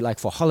China like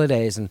for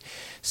holidays and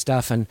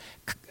stuff, and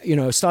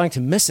starting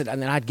to miss it.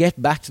 And then I'd get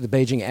back to the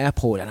Beijing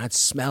airport, and I'd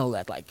smell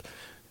that like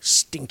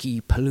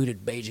stinky,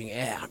 polluted Beijing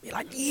air. I'd be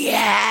like,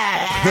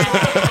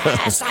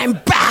 yes, I'm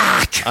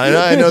back.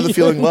 I know the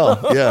feeling well.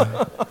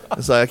 Yeah,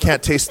 it's like, I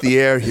can't taste the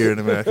air here in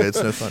America.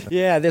 It's no fun.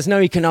 Yeah, there's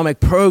no economic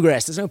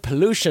progress. There's no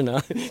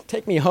pollution.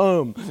 Take me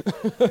home.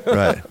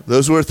 Right.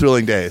 Those were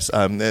thrilling days.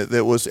 I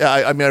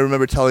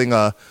remember telling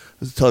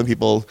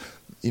people,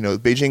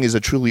 Beijing is a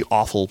truly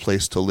awful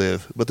place to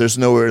live, but there's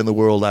nowhere in the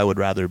world I would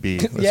rather be.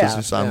 This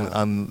is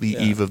on the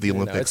eve of the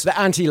Olympics. It's the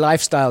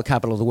anti-lifestyle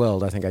capital of the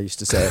world, I think I used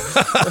to say.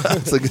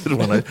 That's a good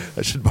one.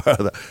 I should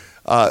borrow that.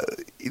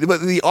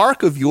 But the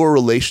arc of your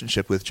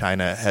relationship with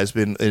China has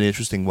been an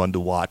interesting one to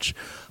watch.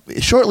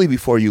 Shortly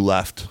before you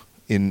left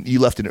in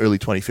early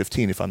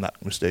 2015, if I'm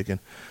not mistaken,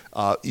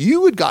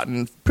 you had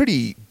gotten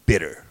pretty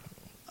bitter.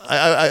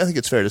 I think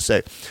it's fair to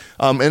say.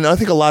 And I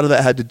think a lot of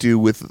that had to do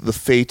with the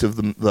fate of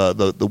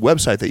the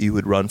website that you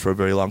had run for a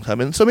very long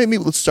time. And so maybe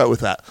let's start with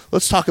that.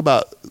 Let's talk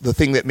about the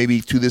thing that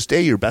maybe to this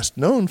day you're best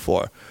known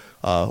for,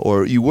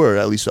 or you were,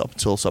 at least up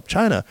until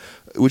SupChina,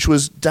 which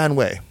was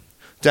Danwei.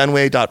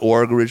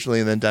 Danwei.org originally,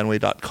 and then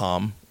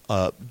Danwei.com.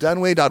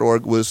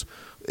 Danwei.org was,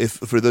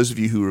 for those of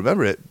you who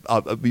remember it,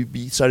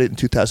 we started in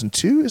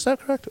 2002, is that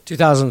correct?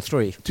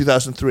 2003.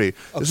 2003.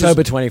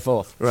 October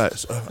 24th.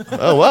 Right.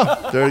 Oh,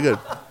 wow. Very good.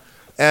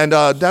 And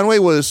Danwei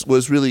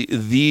was really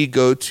the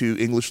go-to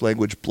English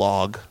language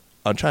blog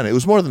on China. It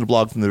was more than a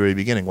blog from the very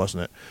beginning,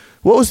 wasn't it?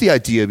 What was the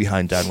idea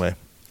behind Danwei?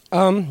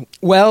 The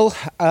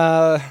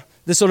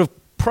sort of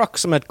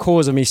proximate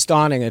cause of me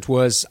starting it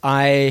was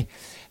I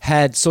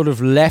had sort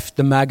of left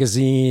the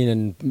magazine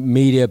and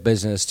media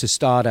business to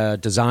start a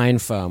design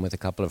firm with a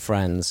couple of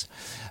friends.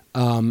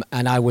 And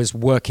I was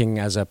working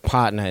as a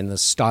partner in the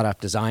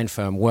startup design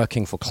firm,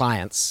 working for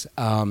clients.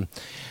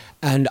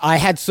 And I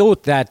had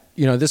thought that,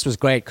 this was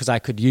great because I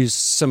could use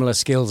similar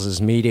skills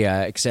as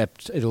media,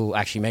 except it'll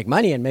actually make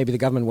money and maybe the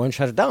government won't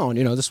shut it down.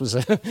 This was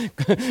a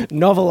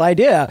novel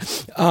idea.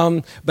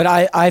 But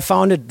I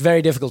found it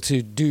very difficult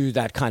to do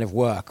that kind of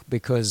work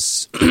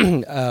because,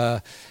 working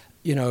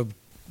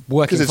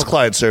because it's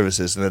client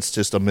services and it's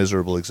just a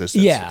miserable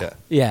existence.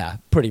 Yeah,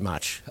 pretty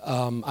much.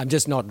 I'm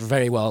just not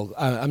very well,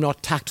 I'm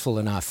not tactful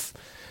enough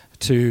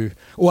to,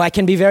 or I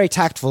can be very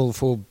tactful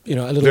for a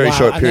little Very while,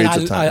 short and then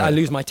periods of time, I right.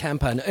 lose my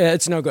temper, and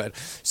it's no good.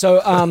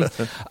 So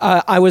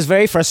I was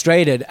very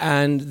frustrated,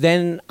 and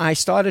then I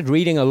started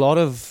reading a lot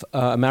of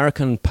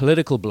American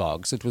political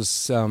blogs. It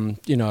was after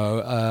green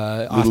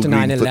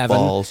 9/11,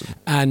 footballs.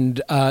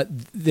 and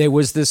there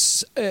was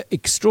this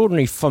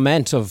extraordinary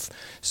foment of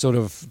sort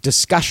of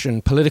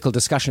discussion, political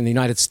discussion in the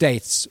United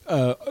States,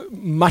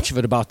 much of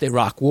it about the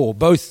Iraq War.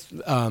 Both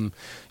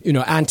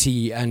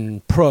anti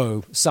and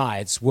pro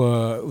sides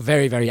were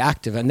very, very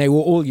active, and they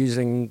were all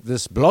using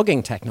this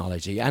blogging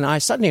technology. And I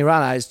suddenly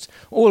realized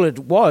all it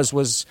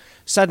was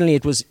suddenly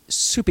it was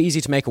super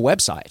easy to make a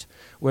website.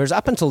 Whereas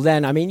up until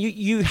then, I mean,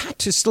 you had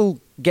to still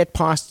get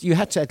past, you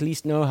had to at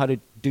least know how to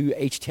do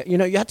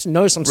HTML. You had to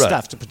know some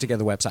stuff to put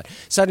together a website.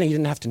 Suddenly you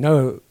didn't have to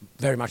know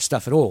very much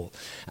stuff at all.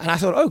 And I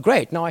thought, oh,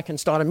 great, now I can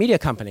start a media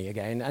company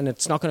again, and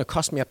it's not going to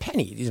cost me a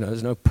penny.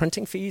 There's no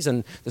printing fees,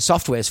 and the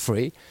software is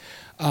free.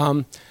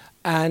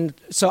 And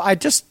so I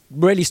just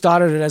really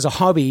started it as a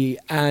hobby,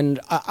 and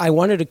I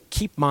wanted to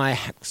keep my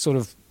sort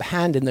of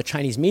hand in the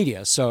Chinese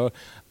media. So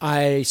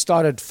I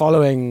started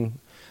following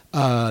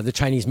the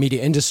Chinese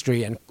media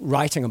industry and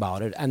writing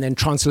about it, and then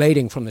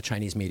translating from the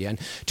Chinese media. And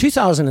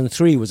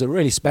 2003 was a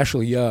really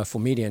special year for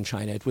media in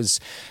China. It was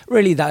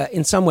really,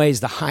 in some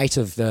ways, the height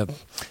of the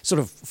sort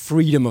of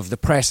freedom of the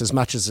press, as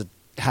much as it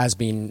has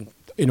been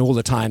in all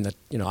the time that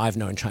I've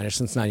known China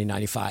since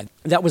 1995.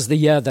 That was the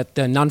year that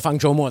the Nanfang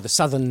Zhoumo, the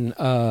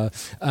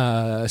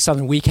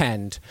Southern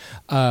Weekend,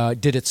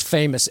 did its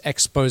famous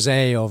expose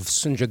of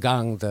Sun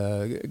Zhigang,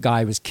 the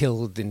guy who was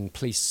killed in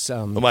police.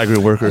 The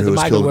migrant worker who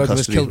was killed in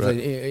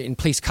custody. In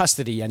police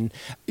custody, and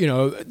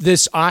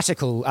this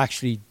article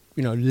actually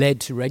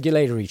led to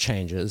regulatory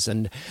changes,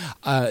 and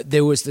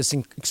there was this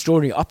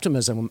extraordinary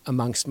optimism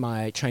amongst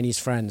my Chinese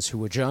friends who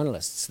were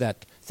journalists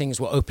that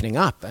things were opening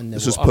up, and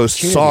this is post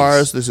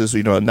SARS. This is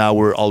now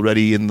we're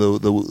already in the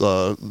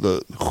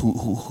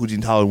Hu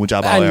Jintao and Wu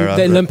Jiabao era.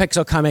 The Olympics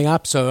are coming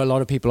up, so a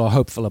lot of people are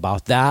hopeful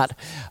about that.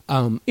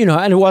 And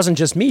it wasn't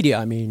just media.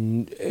 I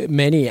mean,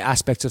 many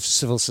aspects of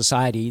civil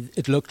society.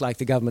 It looked like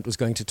the government was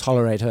going to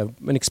tolerate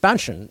an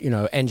expansion.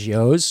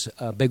 NGOs,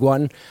 a big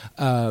one,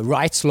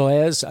 rights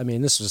lawyers. I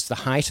mean, this was the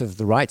height of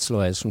the rights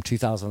lawyers from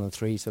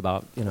 2003 to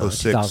about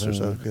 2006 or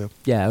so.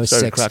 Yeah, it was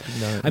 6.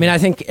 I mean, I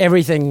think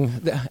everything.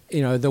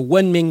 The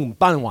Wenming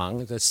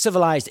Banwang, the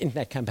civilized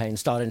internet campaign,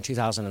 started in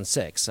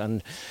 2006,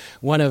 and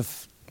one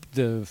of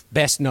the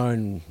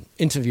best-known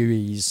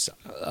interviewees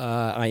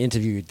I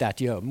interviewed that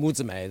year, Mu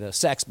Zimei, the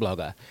sex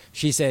blogger,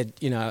 she said,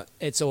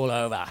 it's all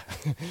over.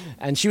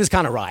 And she was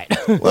kind of right.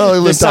 Well, it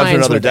lived on for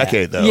another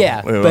decade, though.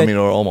 Yeah.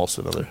 Or almost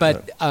another.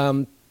 But,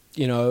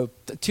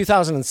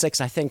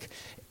 2006, I think,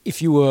 if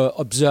you were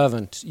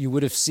observant, you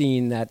would have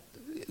seen that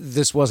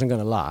this wasn't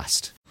going to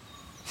last.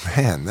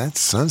 Man, that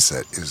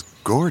sunset is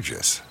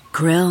gorgeous.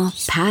 Grill,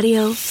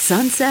 patio,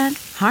 sunset.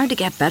 Hard to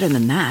get better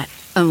than that.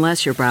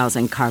 Unless you're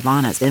browsing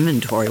Carvana's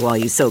inventory while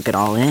you soak it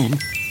all in.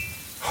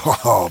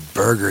 Oh,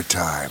 burger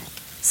time.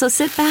 So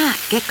sit back,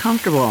 get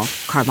comfortable.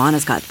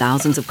 Carvana's got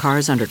thousands of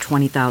cars under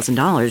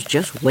 $20,000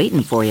 just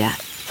waiting for you.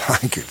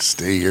 I could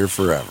stay here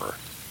forever.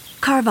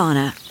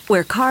 Carvana,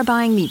 where car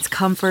buying meets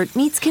comfort,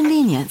 meets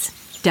convenience.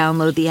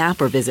 Download the app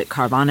or visit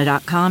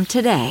Carvana.com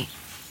today.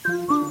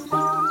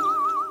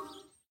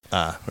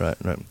 Right.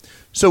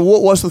 So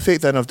what was the fate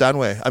then of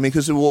Danwei? I mean,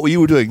 because what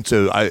you were doing,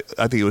 so I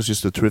think it was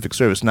just a terrific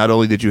service. Not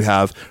only did you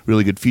have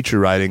really good feature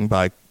writing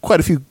by quite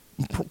a few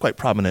quite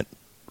prominent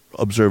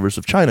observers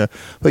of China,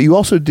 but you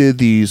also did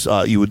these,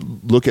 you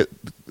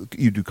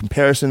do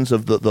comparisons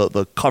of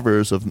the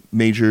covers of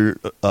major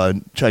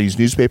Chinese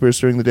newspapers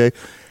during the day,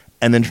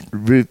 and then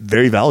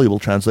very valuable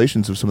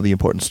translations of some of the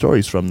important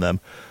stories from them.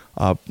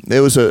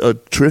 It was a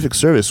terrific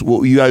service.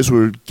 Well, you guys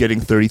were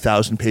getting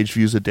 30,000 page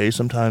views a day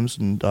sometimes,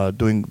 and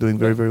doing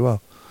very, very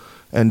well.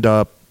 And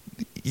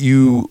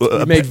you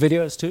made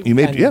videos too. You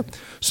made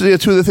So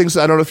two of the things,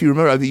 I don't know if you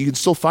remember. I mean, you can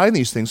still find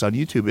these things on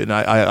YouTube, and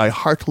I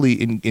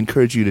heartily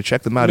encourage you to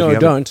check them out. No, if you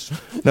don't.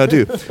 No,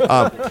 do.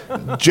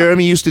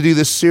 Jeremy used to do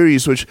this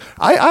series, which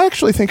I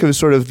actually think of as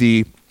sort of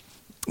the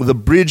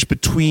bridge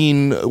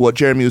between what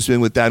Jeremy was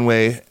doing with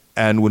Danwei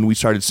and when we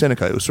started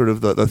Sinica. It was sort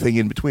of the thing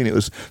in between. It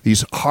was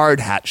these hard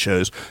hat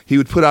shows. He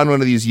would put on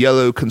one of these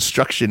yellow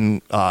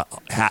construction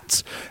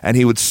hats, and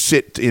he would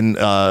sit in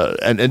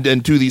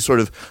and do these sort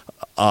of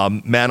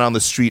man on the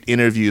street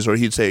interviews, or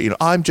he'd say,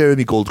 I'm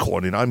Jeremy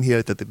Goldkorn, and I'm here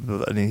at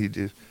the, and he'd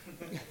do.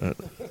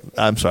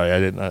 I'm sorry, I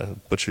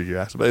didn't butcher your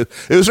accent, but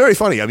it was very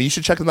funny. I mean, you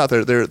should check them out.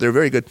 They're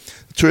very good.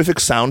 Terrific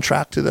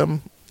soundtrack to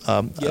them.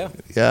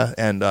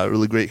 And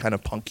really great kind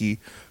of punky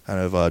kind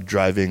of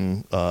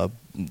driving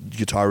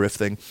guitar riff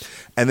thing.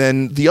 And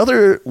then the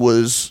other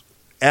was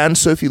and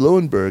Sophie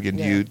Lowenberg and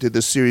you did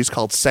this series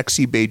called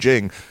Sexy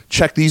Beijing.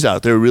 Check these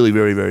out. They're really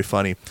very, very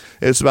funny.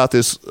 It's about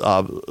this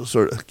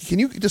sort of... Can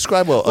you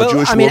describe a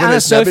Jewish woman?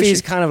 Anna Sophie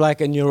is kind of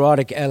like a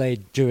neurotic LA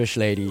Jewish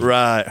lady.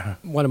 Right.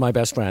 One of my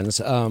best friends.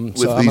 With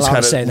so these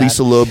kind of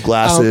Lisa Loeb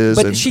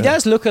glasses. But she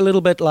does look a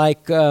little bit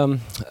like,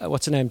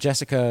 what's her name?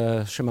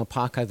 Jessica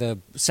Shimapaka, the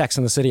Sex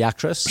and the City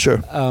actress.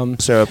 Sure.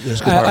 Sarah.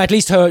 At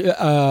least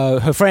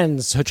her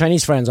friends, her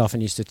Chinese friends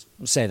often used to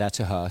say that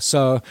to her.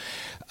 So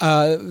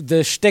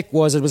the shtick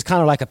was, it was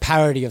kind of like a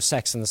parody of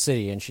Sex and the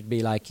City. And she'd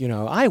be like,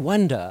 I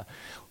wonder,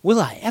 will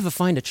I ever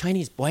find a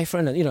Chinese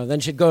boyfriend? And, then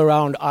she'd go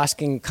around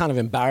asking kind of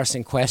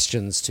embarrassing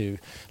questions to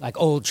like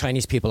old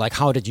Chinese people, like,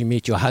 how did you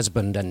meet your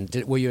husband?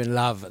 And were you in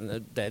love?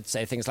 And they'd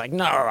say things like,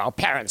 no, our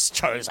parents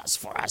chose us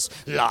for us.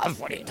 Love,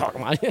 what are you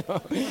talking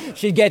about?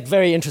 She'd get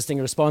very interesting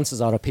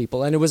responses out of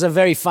people. And it was a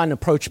very fun,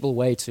 approachable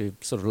way to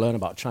sort of learn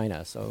about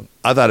China. So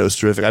I thought it was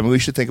terrific. I mean, we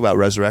should think about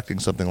resurrecting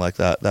something like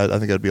that. I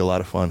think that'd be a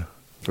lot of fun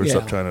for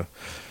China.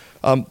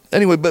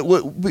 Anyway, but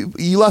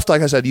you left,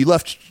 like I said,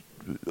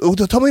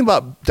 tell me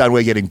about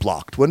Danwei getting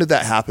blocked. When did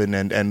that happen,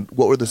 and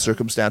what were the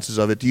circumstances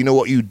of it? Do you know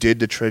what you did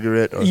to trigger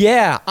it? Or?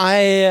 Yeah,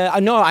 I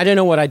don't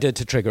know what I did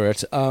to trigger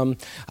it.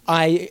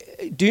 I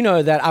do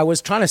know that I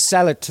was trying to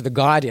sell it to The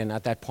Guardian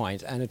at that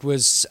point, and it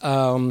was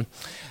I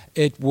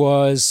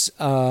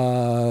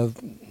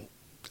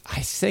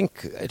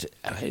think,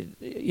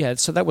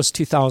 so that was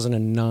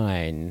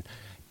 2009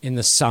 in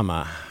the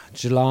summer.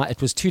 July.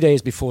 It was 2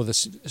 days before the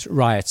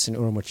riots in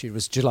Urumqi. It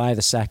was July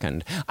the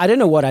 2nd. I don't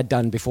know what I'd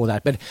done before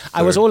that, but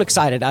I was all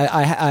excited.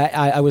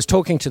 I was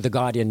talking to the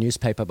Guardian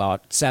newspaper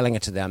about selling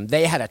it to them.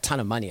 They had a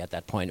ton of money at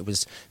that point. It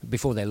was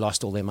before they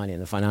lost all their money in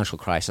the financial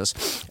crisis.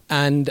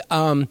 And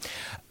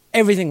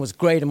everything was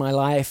great in my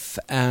life.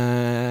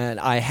 And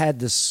I had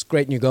this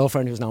great new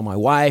girlfriend who's now my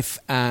wife.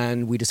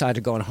 And we decided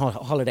to go on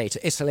holiday to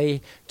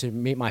Italy to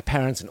meet my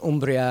parents in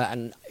Umbria.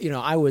 And,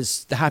 I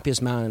was the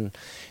happiest man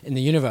in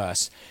the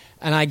universe.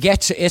 And I get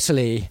to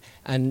Italy,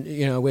 and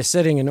we're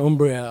sitting in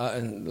Umbria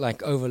and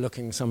like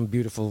overlooking some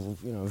beautiful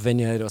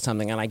vineyard or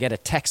something. And I get a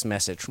text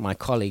message from my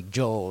colleague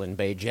Joel in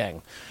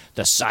Beijing: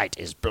 "The site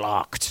is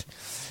blocked."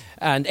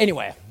 And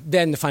anyway,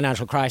 then the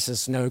financial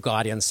crisis, no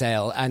Guardian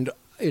sale, and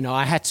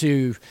I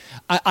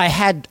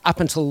had up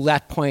until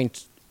that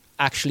point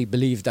actually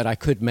believed that I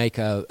could make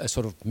a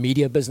sort of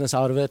media business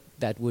out of it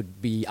that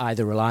would be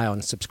either rely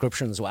on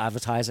subscriptions or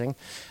advertising,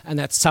 and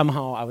that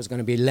somehow I was going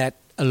to be let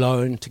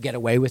alone to get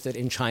away with it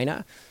in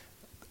China,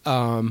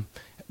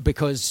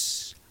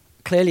 because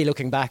clearly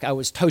looking back, I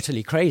was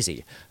totally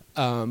crazy.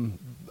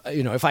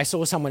 If I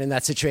saw someone in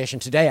that situation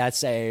today, I'd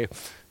say,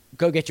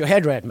 go get your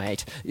head read,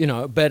 mate.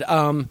 But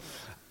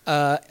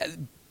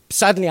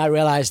suddenly I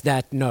realized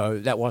that no,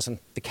 that wasn't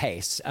the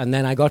case. And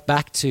then I got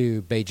back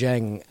to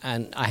Beijing,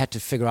 and I had to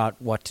figure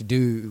out what to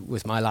do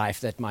with my life,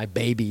 that my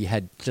baby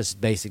had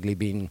just basically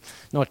been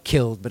not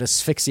killed but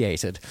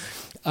asphyxiated.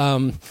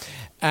 So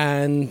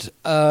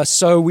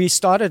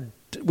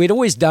we'd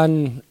always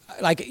done,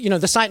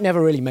 the site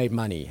never really made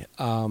money.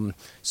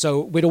 So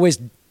we'd always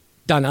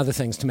done other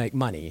things to make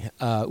money.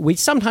 We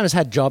sometimes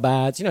had job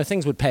ads,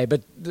 things would pay,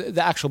 but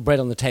the actual bread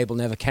on the table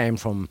never came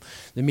from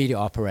the media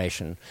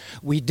operation.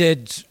 We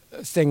did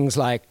things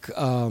like,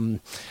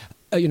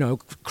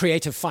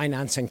 creative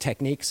financing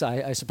techniques,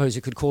 I suppose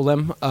you could call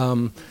them.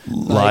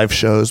 Live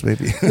shows,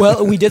 maybe.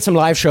 Well, we did some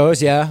live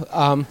shows, yeah.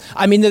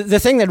 The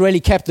thing that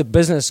really kept the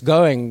business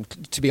going,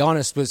 to be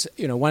honest, was,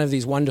 one of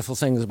these wonderful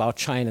things about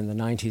China in the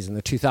 90s and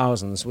the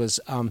 2000s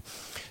was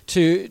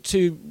to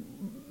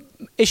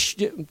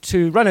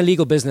run a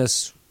legal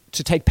business,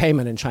 to take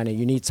payment in China,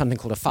 you need something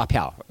called a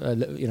fapiao,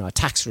 a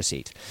tax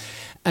receipt.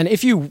 And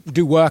if you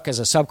do work as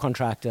a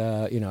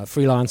subcontractor, a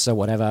freelancer,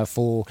 whatever,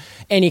 for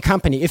any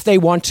company, if they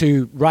want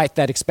to write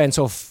that expense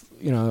off,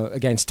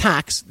 against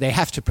tax, they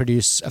have to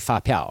produce a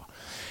fapiao.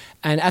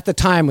 And at the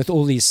time, with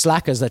all these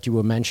slackers that you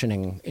were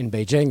mentioning in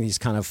Beijing, these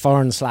kind of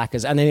foreign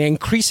slackers, and then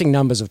increasing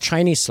numbers of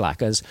Chinese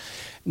slackers,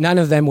 none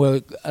of them were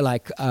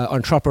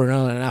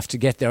entrepreneurial enough to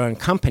get their own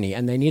company,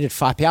 and they needed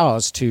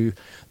fapiaos to,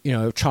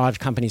 charge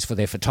companies for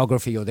their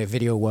photography or their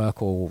video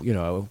work or,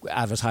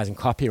 advertising,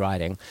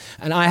 copywriting.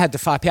 And I had the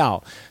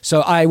fapiao.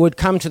 So I would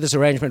come to this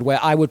arrangement where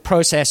I would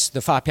process the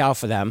fapiao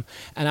for them,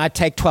 and I'd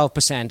take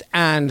 12%,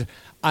 and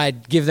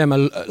I'd give them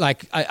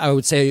I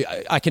would say,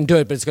 I can do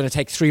it, but it's going to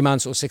take 3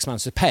 months or 6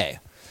 months to pay.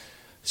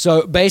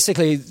 So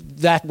basically,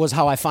 that was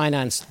how I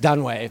financed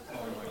Danwei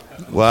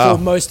for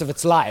most of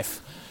its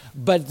life.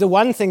 But the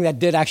one thing that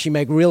did actually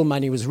make real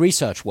money was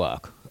research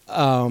work.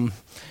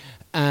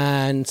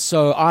 And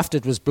so after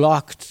it was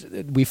blocked,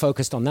 we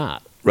focused on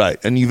that. Right,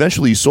 and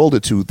eventually you sold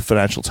it to the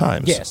Financial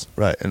Times. Yes.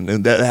 Right,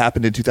 and that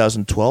happened in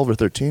 2012 or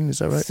 13, is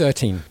that right?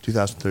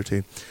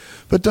 2013.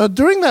 But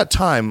during that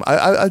time,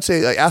 I'd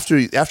say after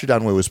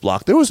Danwei was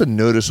blocked, there was a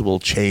noticeable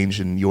change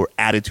in your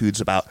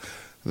attitudes about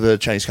the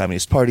Chinese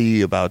Communist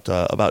Party,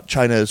 about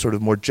China sort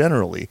of more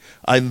generally.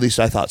 At least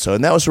I thought so.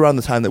 And that was around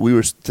the time that we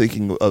were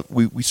thinking of,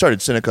 we started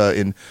Sinica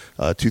in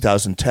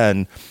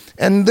 2010.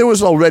 And there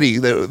was already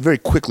very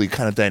quickly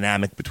kind of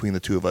dynamic between the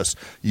two of us.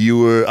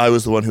 I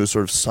was the one who was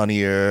sort of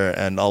sunnier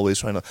and always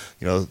trying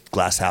to,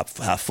 glass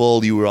half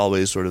full. You were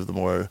always sort of the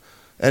more,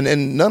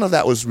 and none of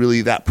that was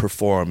really that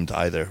performed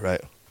either,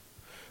 right?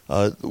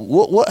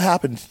 What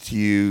happened to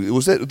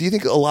you? Do you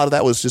think a lot of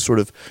that was just sort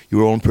of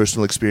your own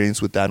personal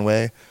experience with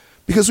Danwei?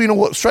 Because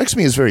what strikes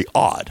me as very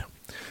odd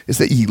is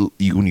that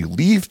when you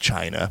leave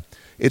China,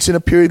 it's in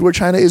a period where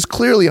China is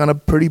clearly on a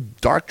pretty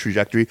dark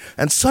trajectory,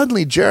 and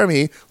suddenly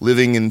Jeremy,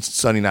 living in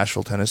sunny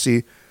Nashville,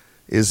 Tennessee,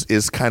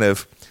 is kind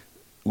of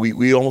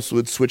we almost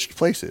would switched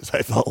places.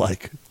 I felt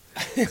like.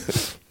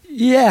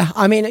 Yeah,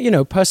 I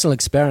mean, personal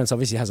experience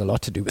obviously has a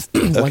lot to do with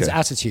one's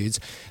attitudes.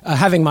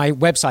 Having my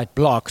website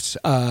blocked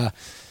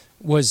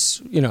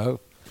was, But you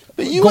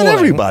galling. and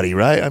everybody,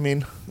 right? I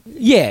mean,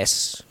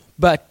 yes,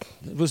 but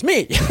it was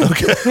me.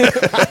 Okay.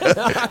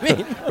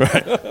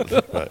 Right.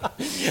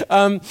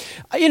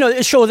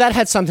 Sure, that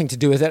had something to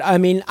do with it. I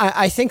mean,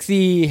 I think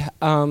the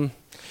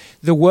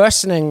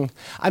worsening.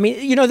 I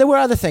mean, there were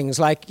other things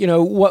like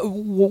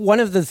one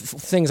of the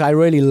things I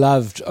really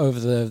loved over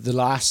the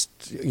last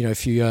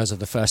few years of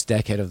the first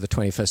decade of the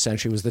 21st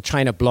century was the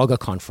China Blogger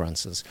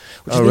Conferences,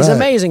 which are these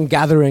amazing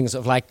gatherings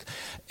of kind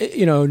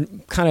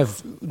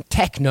of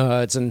tech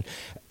nerds, and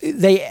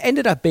they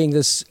ended up being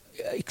this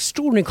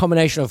extraordinary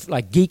combination of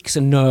like geeks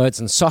and nerds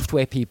and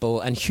software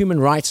people and human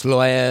rights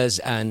lawyers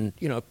and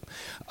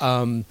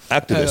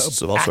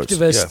activists of all sorts,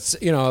 and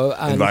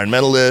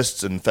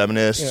environmentalists and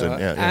feminists,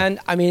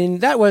 and I mean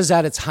that was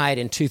at its height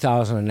in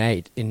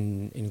 2008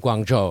 in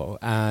Guangzhou,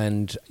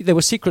 and there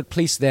were secret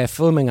police there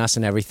filming us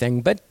and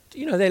everything, but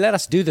they let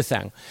us do the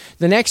thing.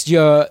 The next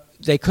year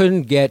they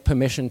couldn't get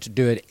permission to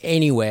do it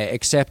anywhere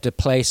except a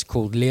place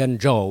called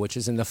Lianzhou, which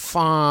is in the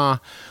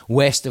far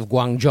west of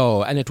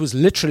Guangzhou, and it was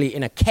literally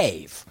in a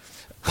cave.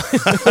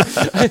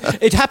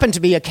 It happened to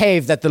be a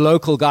cave that the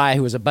local guy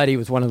who was a buddy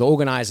with one of the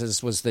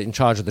organizers was in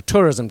charge of the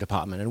tourism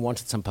department and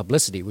wanted some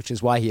publicity, which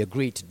is why he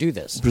agreed to do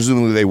this.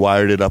 Presumably they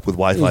wired it up with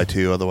Wi-Fi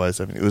too, otherwise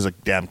it was a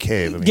damn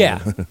cave.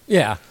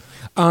 Yeah.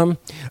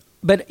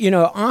 But,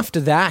 after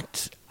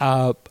that,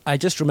 I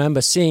just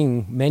remember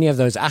seeing many of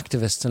those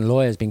activists and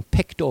lawyers being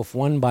picked off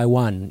one by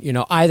one,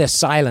 either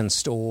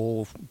silenced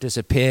or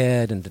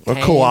disappeared and detained.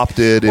 Or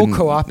co-opted.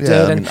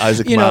 And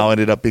Isaac Mao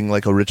ended up being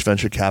like a rich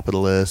venture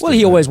capitalist. Well,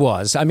 he always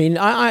was. I mean,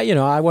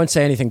 I won't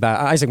say anything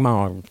about Isaac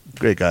Mao.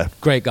 Great guy,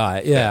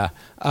 yeah.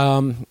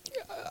 But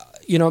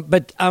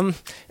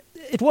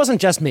it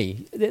wasn't just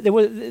me. There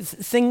were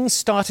things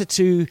started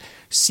to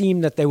seem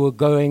that they were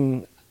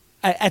going,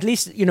 at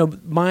least,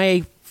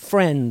 my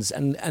friends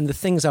and the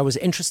things I was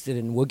interested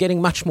in were getting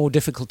much more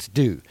difficult to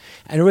do.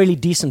 And really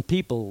decent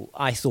people,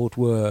 I thought,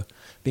 were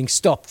being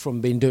stopped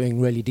from doing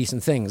really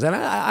decent things. And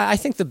I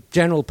think the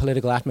general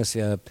political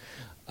atmosphere,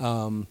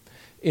 did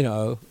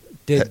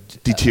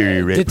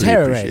deteriorate.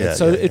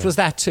 It was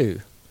that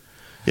too.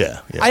 Yeah.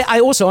 I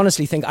also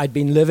honestly think I'd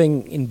been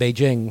living in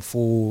Beijing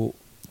for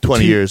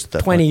 20 years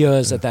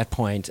at that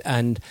point.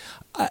 And,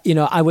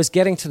 I was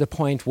getting to the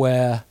point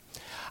where,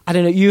 I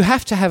don't know, you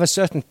have to have a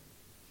certain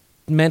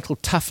mental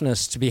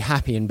toughness to be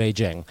happy in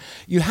Beijing.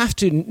 You have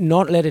to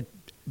not let it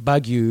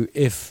bug you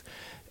if,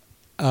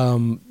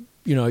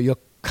 you're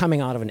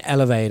coming out of an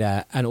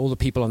elevator and all the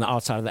people on the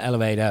outside of the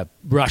elevator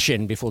rush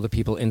in before the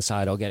people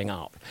inside are getting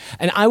out.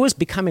 And I was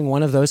becoming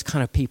one of those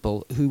kind of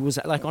people who was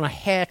like on a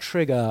hair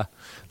trigger,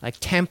 like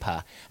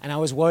temper. And I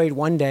was worried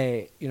one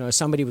day,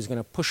 somebody was going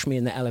to push me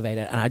in the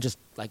elevator and I just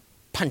like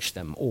punch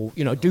them or,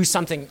 do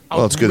something outrageous.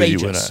 Well, it's good that you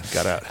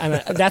got out.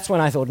 And that's when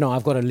I thought, no,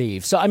 I've got to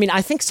leave. So, I mean,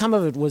 I think some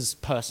of it was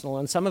personal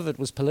and some of it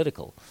was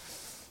political.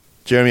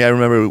 Jeremy, I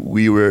remember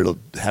we were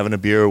having a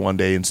beer one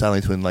day in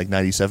Sanlitun in like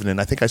 97,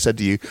 and I think I said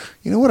to you,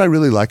 what I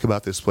really like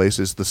about this place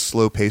is the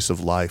slow pace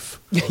of life.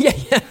 It's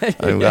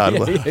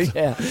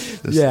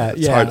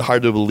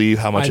hard to believe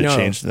how much it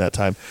changed in that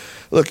time.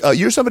 Look,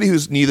 you're somebody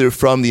who's neither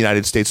from the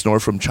United States nor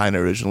from China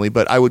originally,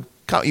 but I would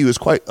count you as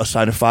quite a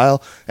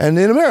Sinophile and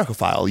an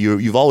Americophile.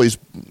 You've always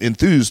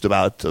enthused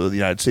about the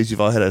United States.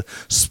 You've always had a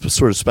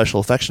sort of special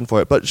affection for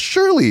it. But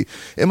surely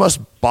it must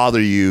bother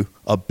you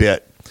a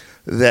bit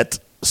that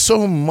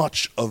so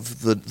much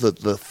of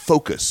the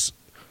focus,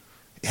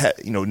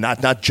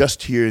 not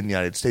just here in the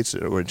United States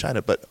or in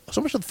China, but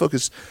so much of the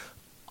focus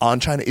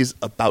on China is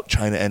about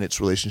China and its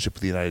relationship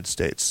with the United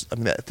States. I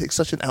mean, that takes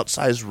such an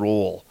outsized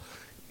role.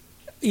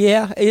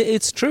 Yeah,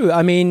 it's true.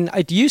 I mean,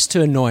 it used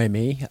to annoy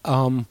me.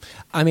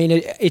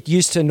 It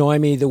used to annoy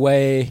me the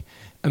way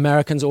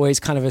Americans always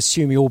kind of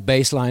assume your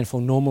baseline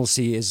for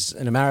normalcy is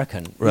an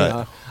American.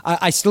 Right.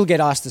 I still get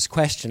asked this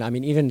question. I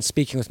mean, even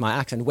speaking with my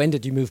accent, when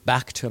did you move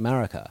back to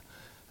America?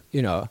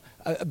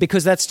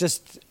 Because that's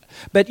just...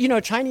 But,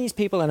 Chinese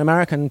people and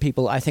American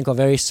people, I think, are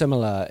very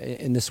similar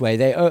in this way.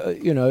 They,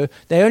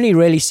 they only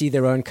really see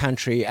their own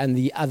country and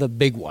the other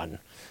big one.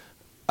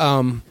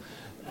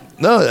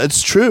 No,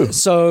 it's true.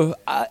 So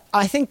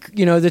I think,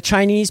 the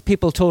Chinese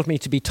people taught me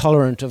to be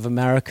tolerant of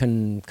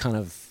American kind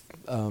of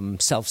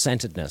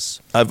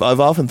self-centeredness. I've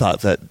often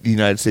thought that the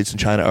United States and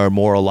China are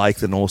more alike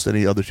than almost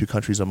any other two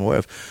countries I'm aware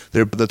of.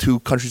 They're the two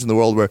countries in the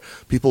world where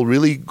people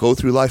really go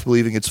through life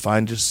believing it's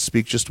fine to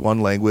speak just one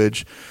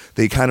language.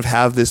 They kind of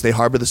have this, they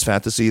harbor this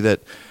fantasy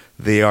that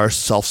they are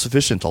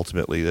self-sufficient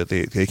ultimately, that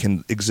they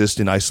can exist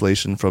in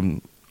isolation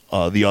from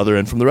the other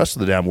and from the rest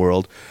of the damn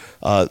world.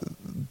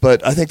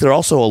 But I think they're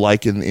also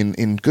alike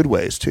in good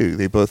ways too.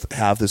 They both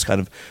have this kind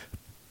of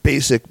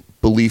basic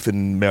belief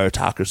in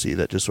meritocracy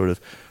that just sort of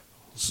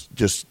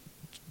just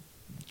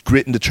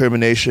grit and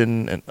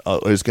determination and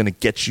is going to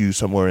get you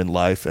somewhere in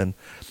life, and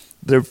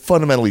they're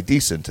fundamentally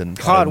decent and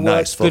hard work,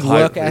 nice, good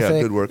work ethic.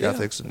 Yeah, good work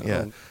ethics,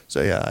 and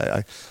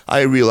So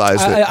I realize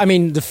that. I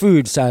mean, the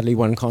food, sadly,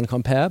 one can't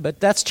compare, but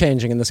that's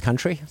changing in this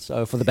country.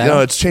 So for the better.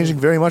 No, it's changing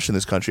very much in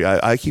this country.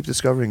 I keep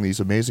discovering these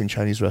amazing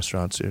Chinese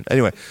restaurants here.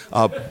 Anyway.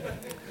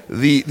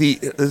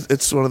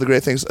 It's one of the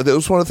great things. It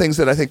was one of the things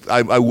that I think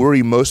I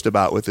worry most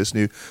about with this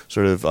new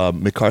sort of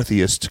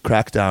McCarthyist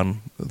crackdown.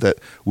 That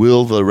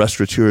will the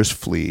restaurateurs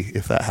flee?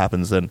 If that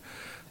happens, then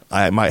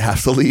I might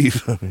have to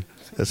leave.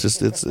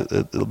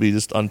 It'll be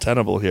just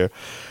untenable here.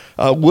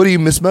 What do you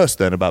miss most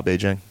then about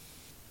Beijing?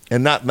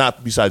 And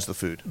not besides the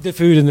food. The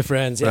food and the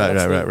friends.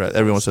 Yeah, right.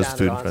 Everyone says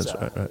food and friends.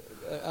 Right.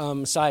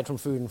 Aside from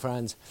food and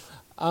friends.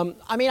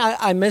 I mean,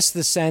 I miss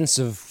the sense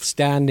of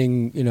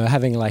standing,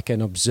 having like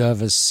an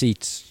observer's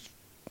seat,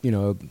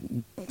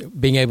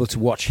 being able to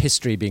watch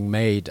history being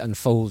made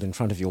unfold in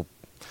front of your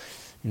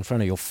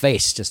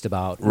face, just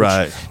about.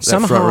 Right.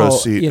 That front row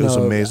seat is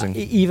amazing.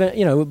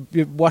 Even,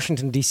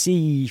 Washington,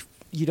 D.C.,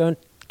 you don't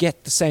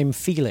get the same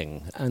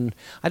feeling. And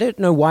I don't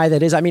know why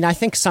that is. I mean, I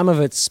think some of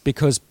it's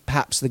because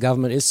perhaps the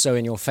government is so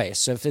in your face.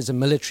 So if there's a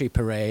military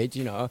parade,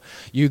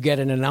 you get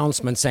an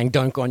announcement saying,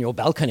 don't go on your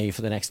balcony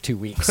for the next 2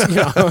 weeks. But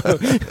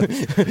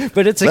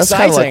it's exciting. That's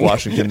kind of like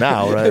Washington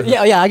now, right?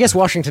 Yeah, I guess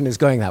Washington is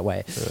going that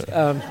way.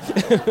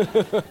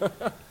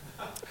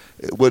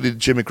 What did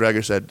Jim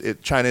McGregor said?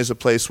 China is a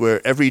place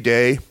where every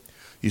day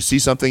you see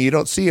something you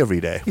don't see every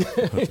day.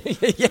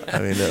 Yeah. I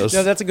mean,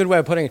 that's a good way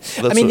of putting it.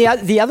 I mean,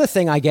 the other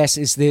thing, I guess,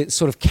 is the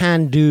sort of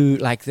can-do,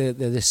 like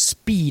the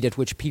speed at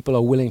which people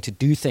are willing to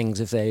do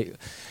things if they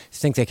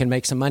think they can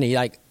make some money.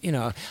 Like, you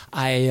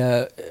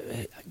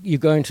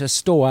go into a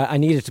store. I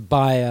needed to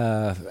buy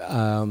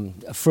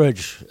a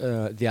fridge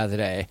the other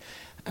day.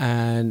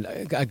 And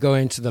I go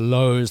into the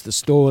Lowe's, the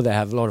store. They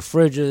have a lot of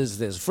fridges.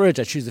 There's a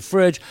fridge. I choose the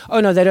fridge. Oh,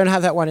 no, they don't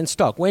have that one in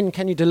stock. When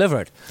can you deliver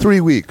it?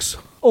 3 weeks.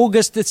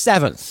 August the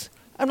 7th.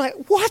 I'm like,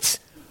 what?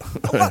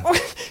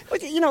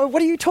 What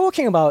are you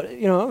talking about?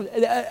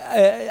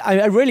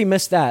 I really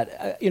miss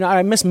that.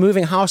 I miss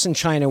moving house in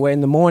China, where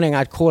in the morning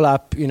I'd call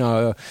up,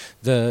 the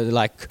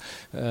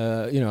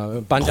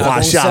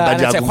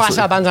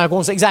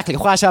exactly,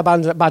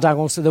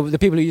 the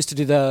people who used to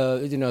do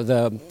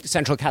the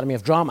Central Academy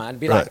of Drama, and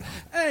be like,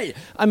 hey,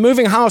 I'm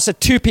moving house at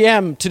 2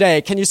 p.m.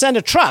 today. Can you send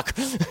a truck?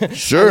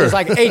 Sure. There's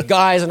like 8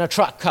 guys and a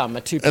truck come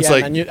at 2 p.m.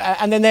 Like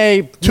and then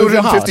they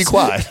 250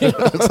 kwai.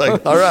 It's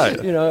like, all right.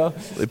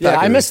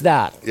 I miss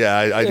that. Yeah,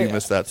 I do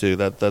miss that too.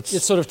 That's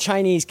it's sort of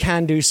Chinese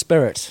can-do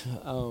spirit.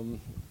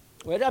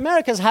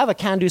 Americans have a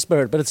can-do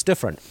spirit, but it's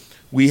different.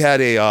 We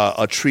had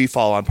a tree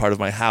fall on part of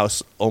my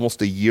house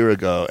almost a year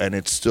ago, and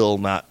it's still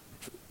not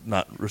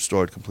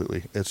restored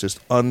completely. It's just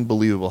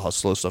unbelievable how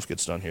slow stuff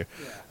gets done here.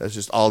 Yeah. There's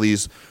just all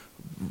these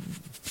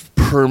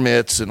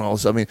permits and all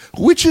this. I mean,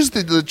 which is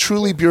the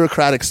truly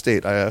bureaucratic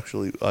state? I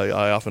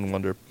often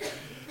wonder.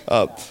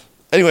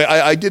 Anyway,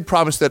 I did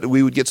promise that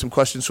we would get some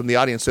questions from the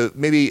audience. So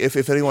maybe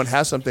if anyone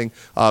has something,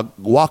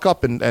 walk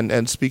up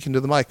and speak into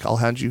the mic. I'll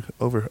hand you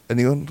over.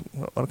 Anyone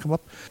want to come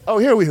up? Oh,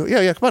 here we go.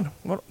 Yeah, come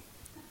on.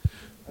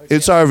 Okay.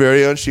 It's our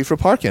very own Shifra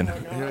Parkin.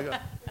 Here we go.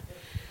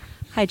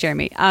 Hi,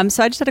 Jeremy.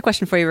 So I just had a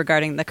question for you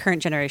regarding the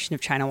current generation of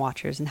China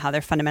watchers and how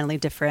they're fundamentally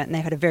different. And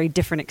they've had a very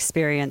different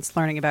experience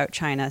learning about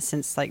China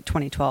since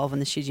 2012 when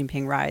the Xi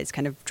Jinping rise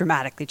kind of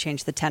dramatically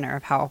changed the tenor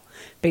of how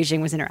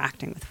Beijing was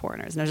interacting with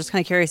foreigners. And I was just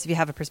kind of curious if you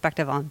have a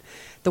perspective on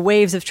the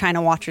waves of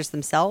China watchers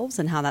themselves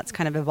and how that's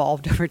kind of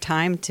evolved over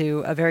time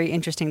to a very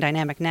interesting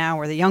dynamic now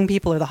where the young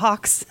people are the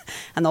hawks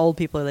and the old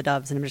people are the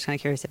doves. And I'm just kind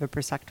of curious if you have a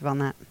perspective on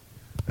that.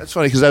 That's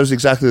funny because that was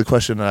exactly the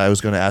question that I was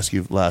going to ask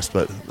you last.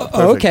 But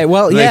okay,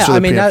 well, yeah, I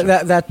mean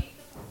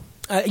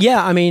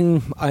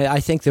I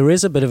think there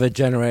is a bit of a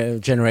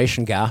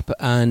generation gap,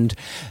 and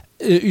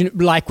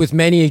like with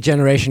many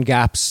generation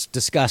gaps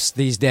discussed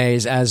these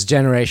days as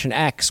Generation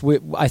X,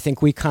 I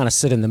think we kind of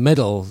sit in the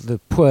middle, the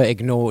poor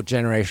ignored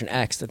Generation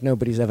X that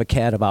nobody's ever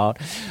cared about.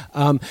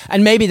 And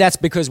maybe that's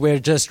because we're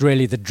just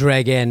really the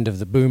drag end of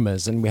the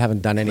boomers and we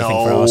haven't done anything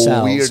for ourselves.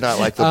 No, we are not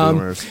like the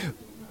boomers.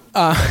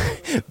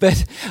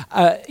 But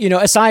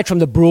aside from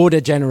the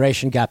broader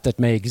generation gap that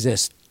may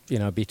exist,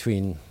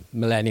 between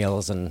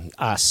millennials and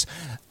us,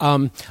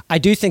 I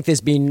do think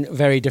there's been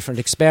very different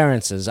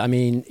experiences. I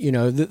mean,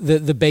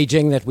 the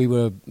Beijing that we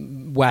were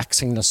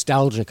waxing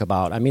nostalgic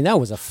about. I mean, that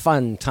was a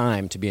fun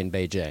time to be in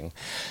Beijing.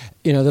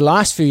 You know, the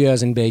last few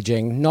years in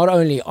Beijing, not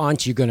only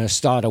aren't you going to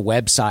start a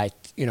website,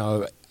 you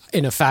know,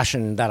 in a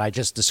fashion that I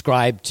just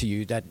described to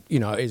you that, you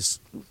know, is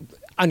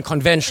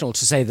unconventional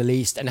to say the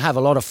least, and have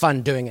a lot of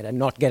fun doing it and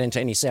not get into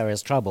any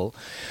serious trouble.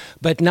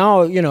 But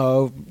now, you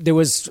know, there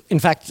was, in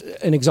fact,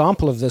 an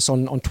example of this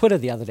on Twitter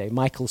the other day.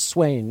 Michael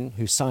Swain,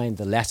 who signed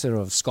the letter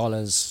of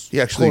scholars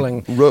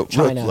calling wrote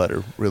China, the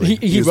letter, really.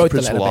 He wrote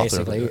the letter,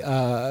 author, basically,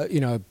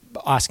 you know,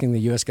 asking the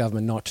U.S.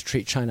 government not to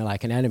treat China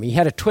like an enemy. He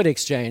had a Twitter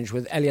exchange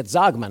with Elliot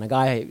Zagman,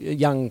 a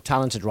young,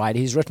 talented writer.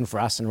 He's written for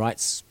us and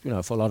writes, you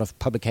know, for a lot of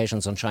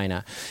publications on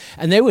China.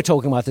 And they were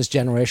talking about this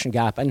generation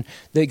gap. And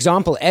the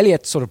example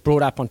Elliot sort of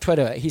brought up on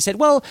Twitter, he said,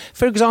 well,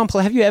 for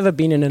example, have you ever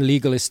been in a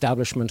legal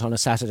establishment on a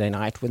Saturday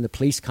night when the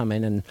police come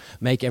in and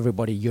make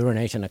everybody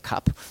urinate in a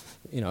cup,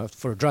 you know,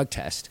 for a drug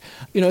test?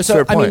 You know, so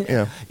Fair point, I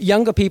mean,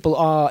 younger people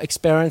are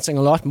experiencing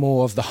a lot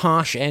more of the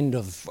harsh end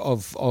of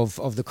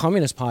the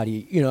Communist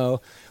Party, you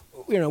know,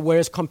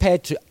 whereas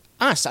compared to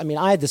us, I mean,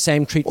 I had the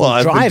same treatment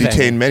I've driving. been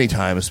detained many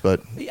times,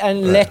 but...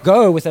 And let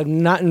go with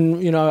not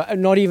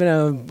even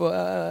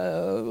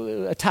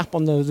a tap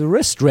on the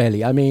wrist,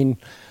 really. I mean,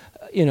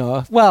 you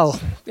know, well,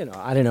 you know,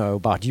 I don't know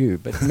about you,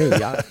 but me,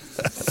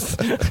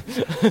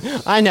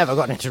 I never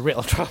got into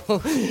real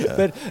trouble. Yeah.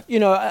 But, you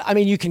know, I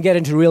mean, you can get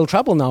into real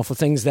trouble now for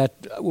things that,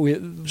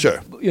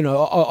 you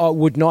know,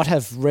 would not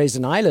have raised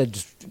an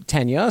eyelid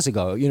 10 years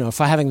ago. You know,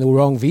 for having the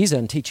wrong visa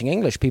and teaching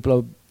English, people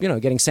are, you know,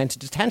 getting sent to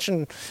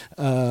detention,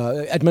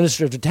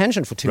 administrative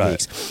detention for 2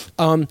 weeks.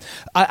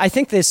 I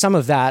think there's some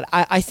of that.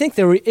 I think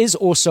there is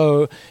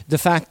also the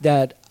fact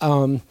that,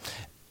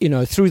 you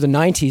know, through the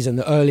 90s and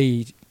the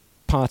early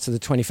parts of the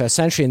 21st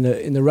century,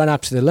 in the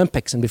run-up to the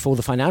Olympics and before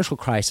the financial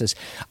crisis,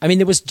 I mean,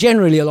 there was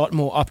generally a lot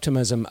more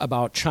optimism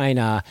about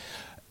China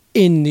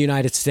in the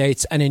United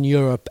States and in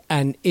Europe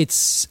and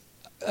its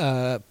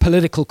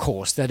political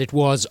course, that it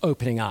was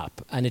opening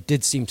up and it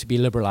did seem to be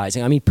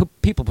liberalizing. I mean,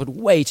 people put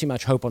way too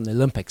much hope on the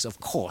Olympics.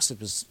 Of course, it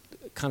was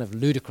kind of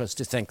ludicrous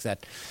to think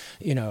that,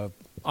 you know,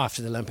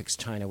 after the Olympics,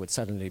 China would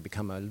suddenly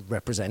become a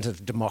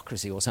representative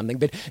democracy or something.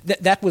 But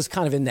that was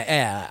kind of in the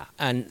air.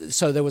 And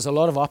so there was a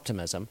lot of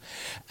optimism.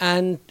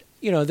 And,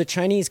 you know, the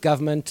Chinese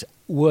government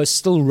was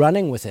still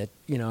running with it.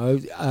 You know,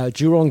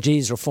 Zhu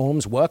Rongji's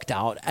reforms worked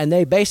out. And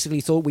they basically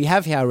thought, we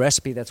have here a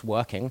recipe that's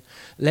working.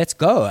 Let's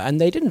go.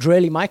 And they didn't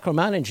really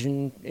micromanage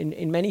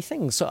in many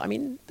things. So, I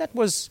mean, that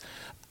was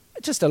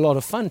just a lot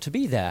of fun to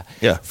be there.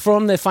 Yeah.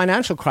 From the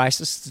financial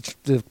crisis,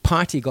 the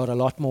party got a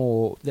lot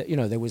more, you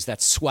know, there was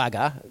that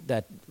swagger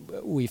that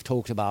we've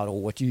talked about, or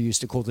what you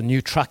used to call the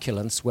new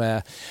truculence,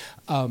 where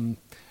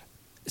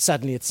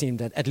suddenly it seemed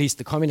that at least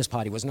the Communist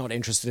Party was not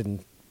interested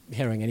in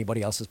hearing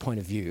anybody else's point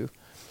of view.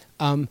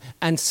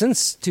 And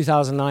since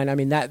 2009, I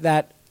mean,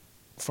 that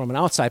from an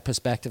outside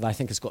perspective, I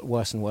think has got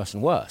worse and worse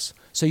and worse.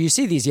 So you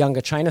see these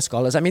younger China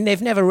scholars, I mean,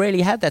 they've never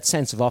really had that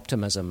sense of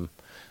optimism,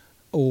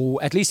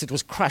 or at least it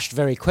was crushed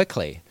very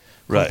quickly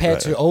compared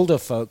to older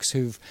folks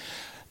who've...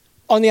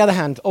 On the other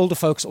hand, older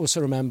folks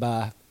also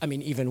remember, I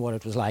mean, even what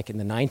it was like in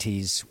the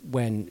 90s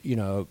when, you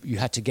know, you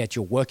had to get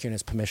your work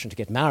unit's permission to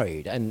get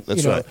married. And,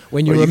 That's you know, right.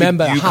 when you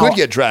remember you how... could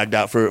get dragged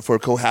out for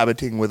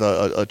cohabiting with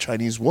a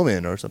Chinese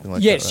woman or something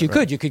like that. Yes, you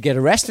could. You could get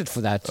arrested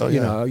for that. Oh,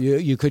 you yeah. know,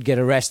 you could get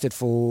arrested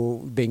for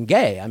being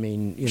gay. I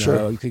mean, you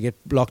know, you could get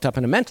locked up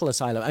in a mental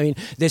asylum. I mean,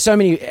 there's so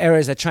many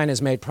areas that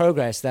China's made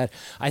progress that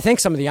I think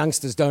some of the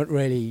youngsters don't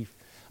really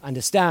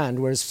understand,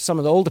 whereas some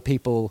of the older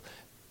people,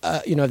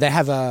 you know, they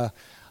have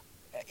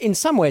in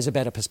some ways, a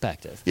better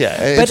perspective. Yeah,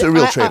 it's a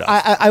real trade-off.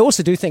 I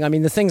also do think, I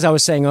mean, the things I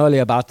was saying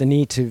earlier about the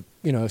need to,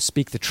 you know,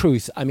 speak the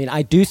truth, I mean,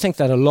 I do think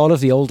that a lot of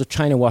the older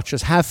China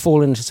watchers have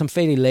fallen into some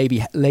fairly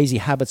lazy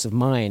habits of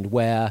mind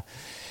where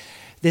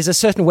there's a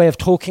certain way of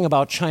talking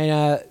about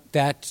China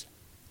that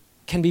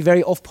can be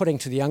very off-putting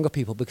to the younger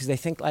people because they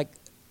think, like,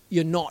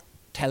 you're not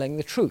telling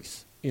the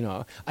truth. You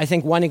know, I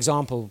think one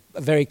example,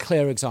 a very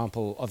clear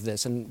example of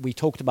this, and we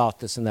talked about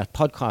this in that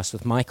podcast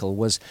with Michael,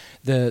 was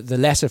the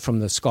letter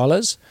from the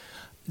scholars.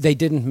 They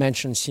didn't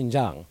mention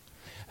Xinjiang.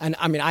 And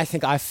I mean, I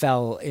think I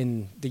fell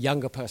in the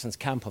younger person's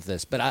camp of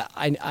this, but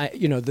I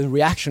you know, the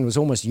reaction was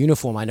almost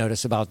uniform, I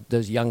noticed, about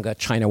those younger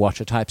China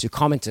watcher types who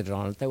commented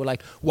on it. They were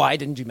like, why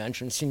didn't you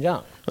mention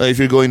Xinjiang? If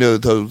you're going to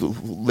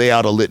lay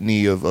out a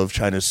litany of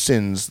China's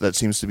sins, that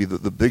seems to be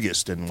the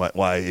biggest, and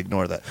why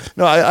ignore that?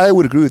 No, I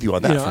would agree with you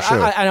on that, for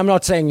sure. And I'm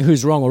not saying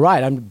who's wrong or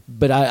right,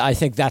 but I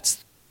think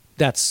that's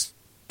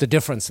the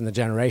difference in the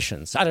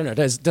generations. I don't know.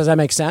 Does that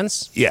make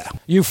sense? Yeah.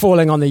 You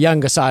falling on the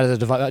younger side of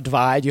the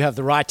divide, you have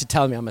the right to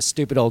tell me I'm a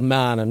stupid old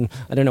man and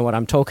I don't know what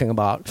I'm talking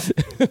about.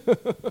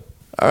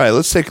 All right,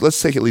 let's take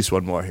at least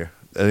one more here.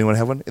 Anyone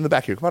have one? In the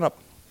back here. Come on up.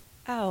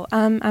 Oh,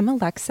 I'm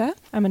Alexa.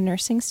 I'm a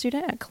nursing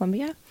student at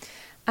Columbia.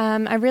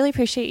 I really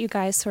appreciate you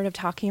guys sort of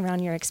talking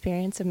around your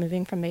experience of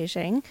moving from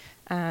Beijing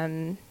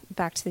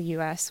back to the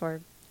U.S.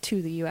 or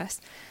to the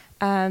U.S.,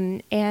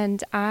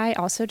 and I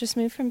also just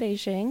moved from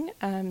Beijing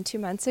 2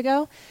 months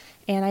ago,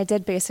 and I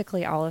did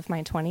basically all of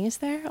my 20s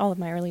there, all of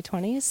my early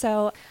 20s.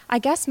 So I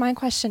guess my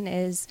question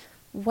is,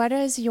 what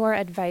is your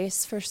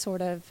advice for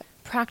sort of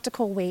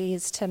practical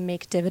ways to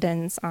make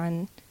dividends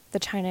on the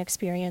China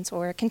experience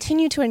or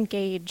continue to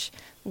engage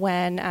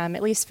when,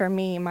 at least for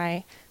me,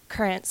 my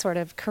current sort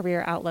of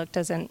career outlook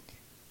doesn't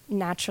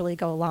naturally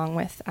go along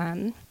with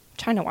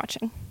China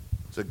watching?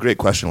 It's a great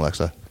question,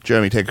 Alexa.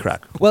 Jeremy, take a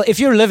crack. Well, if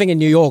you're living in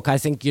New York, I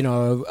think,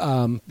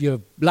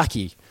 you're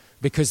lucky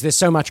because there's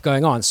so much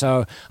going on.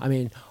 So, I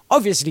mean,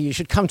 obviously you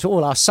should come to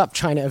all our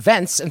SupChina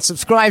events and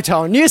subscribe to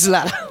our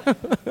newsletter.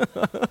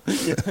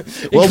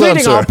 Well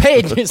including done, our sir.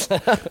 paid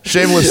newsletter.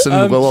 Shameless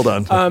and well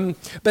done.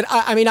 But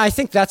I mean, I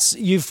think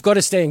you've got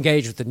to stay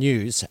engaged with the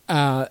news,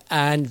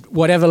 and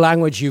whatever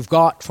language you've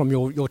got from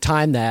your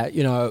time there,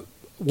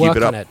 work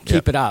it on up. it,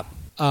 keep it up.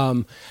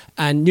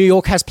 And New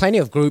York has plenty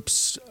of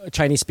groups,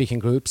 Chinese-speaking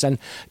groups, and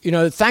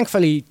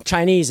thankfully,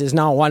 Chinese is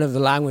now one of the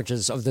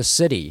languages of the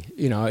city.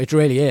 It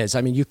really is.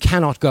 I mean, you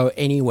cannot go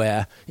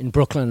anywhere in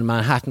Brooklyn and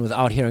Manhattan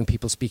without hearing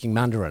people speaking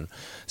Mandarin.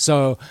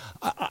 So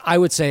I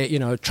would say,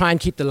 try and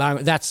keep the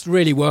language. That's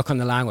really work on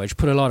the language.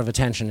 Put a lot of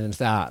attention into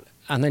that.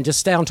 And then just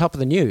stay on top of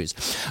the news.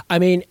 I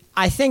mean,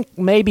 I think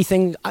maybe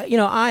things,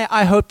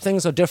 I hope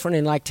things are different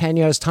in like 10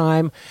 years'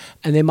 time,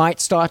 and there might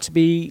start to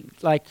be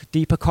like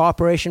deeper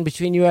cooperation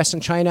between US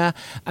and China.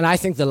 And I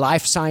think the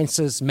life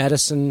sciences,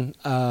 medicine,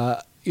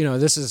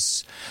 this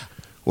is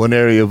One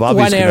area of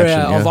obvious one area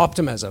connection, of yeah.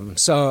 optimism.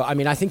 So, I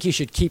mean, I think you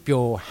should keep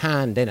your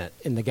hand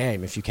in the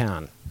game if you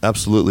can.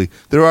 Absolutely.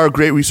 There are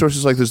great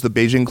resources like there's the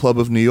Beijing Club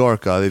of New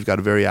York. They've got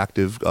a very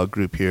active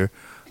group here.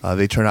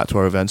 They turn out to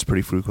our events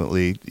pretty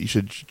frequently. You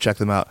should check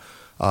them out.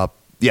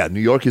 New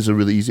York is a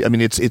really easy. I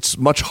mean, it's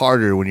much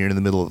harder when you're in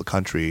the middle of the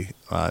country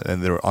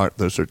and there aren't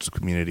those sorts of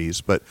communities.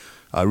 But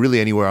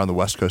really, anywhere on the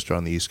West Coast or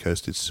on the East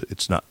Coast,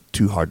 it's not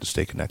too hard to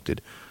stay connected.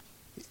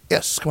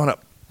 Yes, come on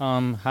up.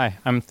 Hi,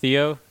 I'm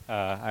Theo.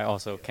 I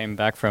also came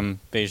back from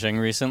Beijing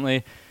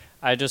recently.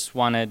 I just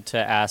wanted to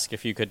ask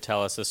if you could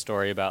tell us a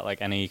story about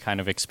like any kind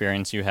of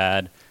experience you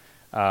had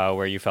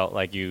where you felt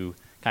like you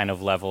kind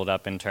of leveled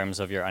up in terms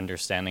of your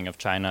understanding of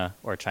China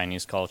or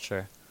Chinese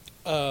culture.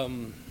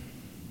 Wow.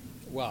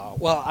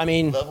 Well, I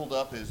mean, Leveled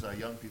up is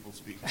young people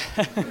speaking.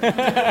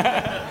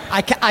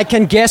 I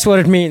can guess what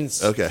it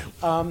means. Okay.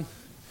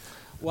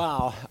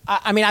 Wow.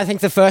 I mean, I think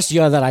the first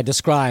year that I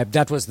described,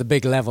 that was the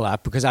big level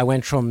up because I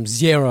went from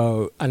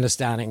zero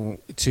understanding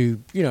to,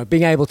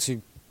 being able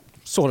to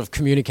sort of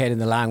communicate in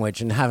the language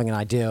and having an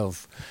idea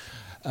of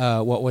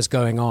what was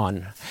going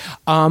on.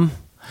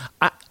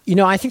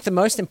 I think the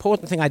most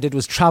important thing I did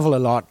was travel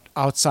a lot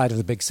outside of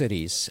the big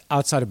cities,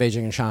 outside of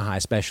Beijing and Shanghai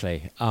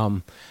especially.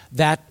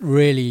 That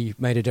really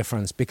made a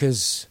difference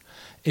because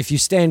if you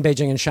stay in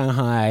Beijing and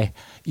Shanghai,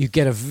 you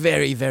get a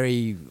very,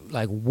 very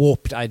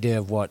warped idea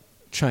of what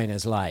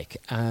China's like.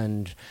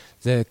 And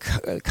the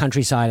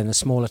countryside and the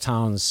smaller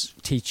towns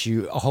teach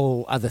you a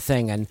whole other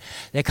thing. And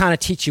they kind of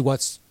teach you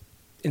what's,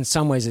 in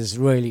some ways, is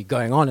really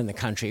going on in the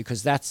country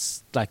because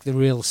that's like the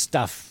real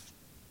stuff.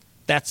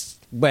 That's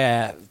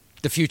where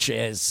the future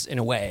is, in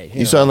a way.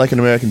 You sound like an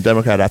American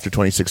Democrat after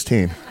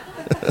 2016.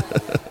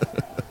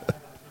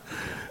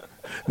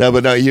 No,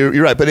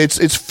 you're right. But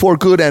it's for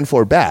good and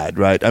for bad,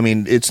 right? I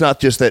mean, it's not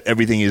just that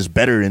everything is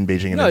better in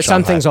Beijing and in some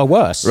Shanghai. things are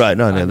worse. Right,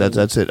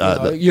 that's it.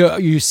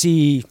 You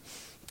see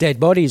dead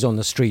bodies on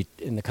the street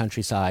in the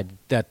countryside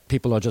that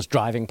people are just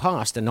driving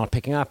past and not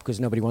picking up because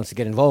nobody wants to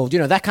get involved.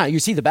 That kind of, you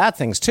see the bad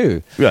things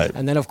too. Right.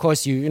 And then, of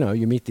course, you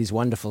meet these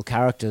wonderful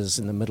characters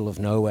in the middle of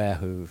nowhere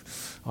who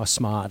are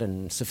smart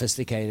and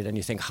sophisticated, and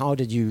you think, how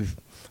did you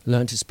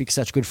learn to speak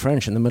such good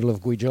French in the middle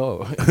of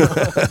Guizhou?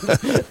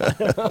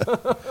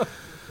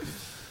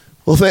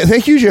 Well,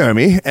 thank you,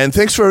 Jeremy, and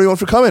thanks for everyone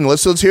for coming.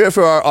 Let's hear it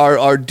for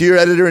our dear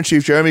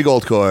editor-in-chief, Jeremy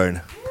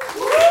Goldkorn.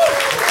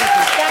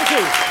 Thank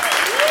you.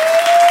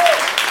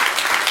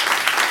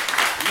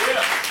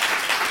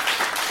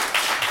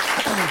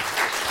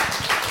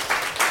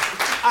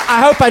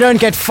 I hope I don't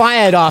get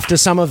fired after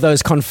some of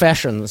those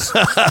confessions.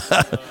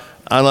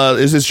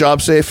 Is this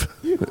job safe?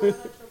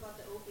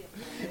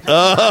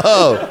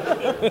 Oh,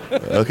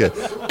 okay.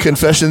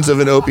 Confessions of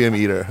an opium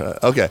eater.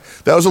 Okay,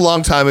 that was a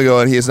long time ago,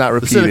 and he has not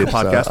repeated. The Sinica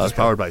podcast is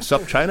powered by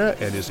SupChina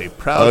and is a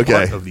proud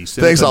part of the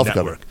Sinica Thanks, Alpha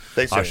Network.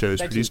 Thanks, Our show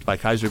is produced by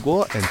Kaiser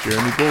Kuo and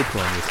Jeremy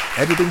Goldkorn with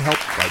editing help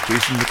by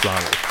Jason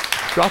McDonald.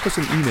 Drop us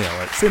an email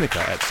at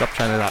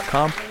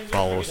sinica@supchina.com.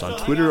 Follow us on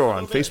Twitter or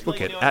on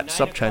Facebook at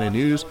SupChina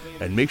News,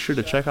 and make sure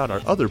to check out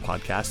our other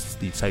podcasts,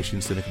 the Caixin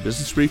Sinica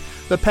Business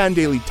Brief, the Pan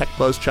Daily Tech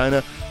Buzz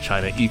China,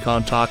 China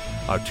Econ Talk,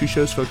 our two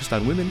shows focused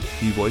on women,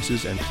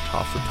 E-Voices and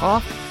Ta for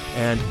Ta,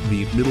 and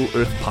the Middle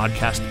Earth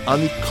podcast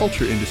on the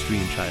culture industry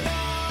in China.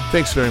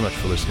 Thanks very much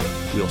for listening.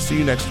 We'll see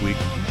you next week.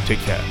 Take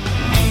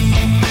care.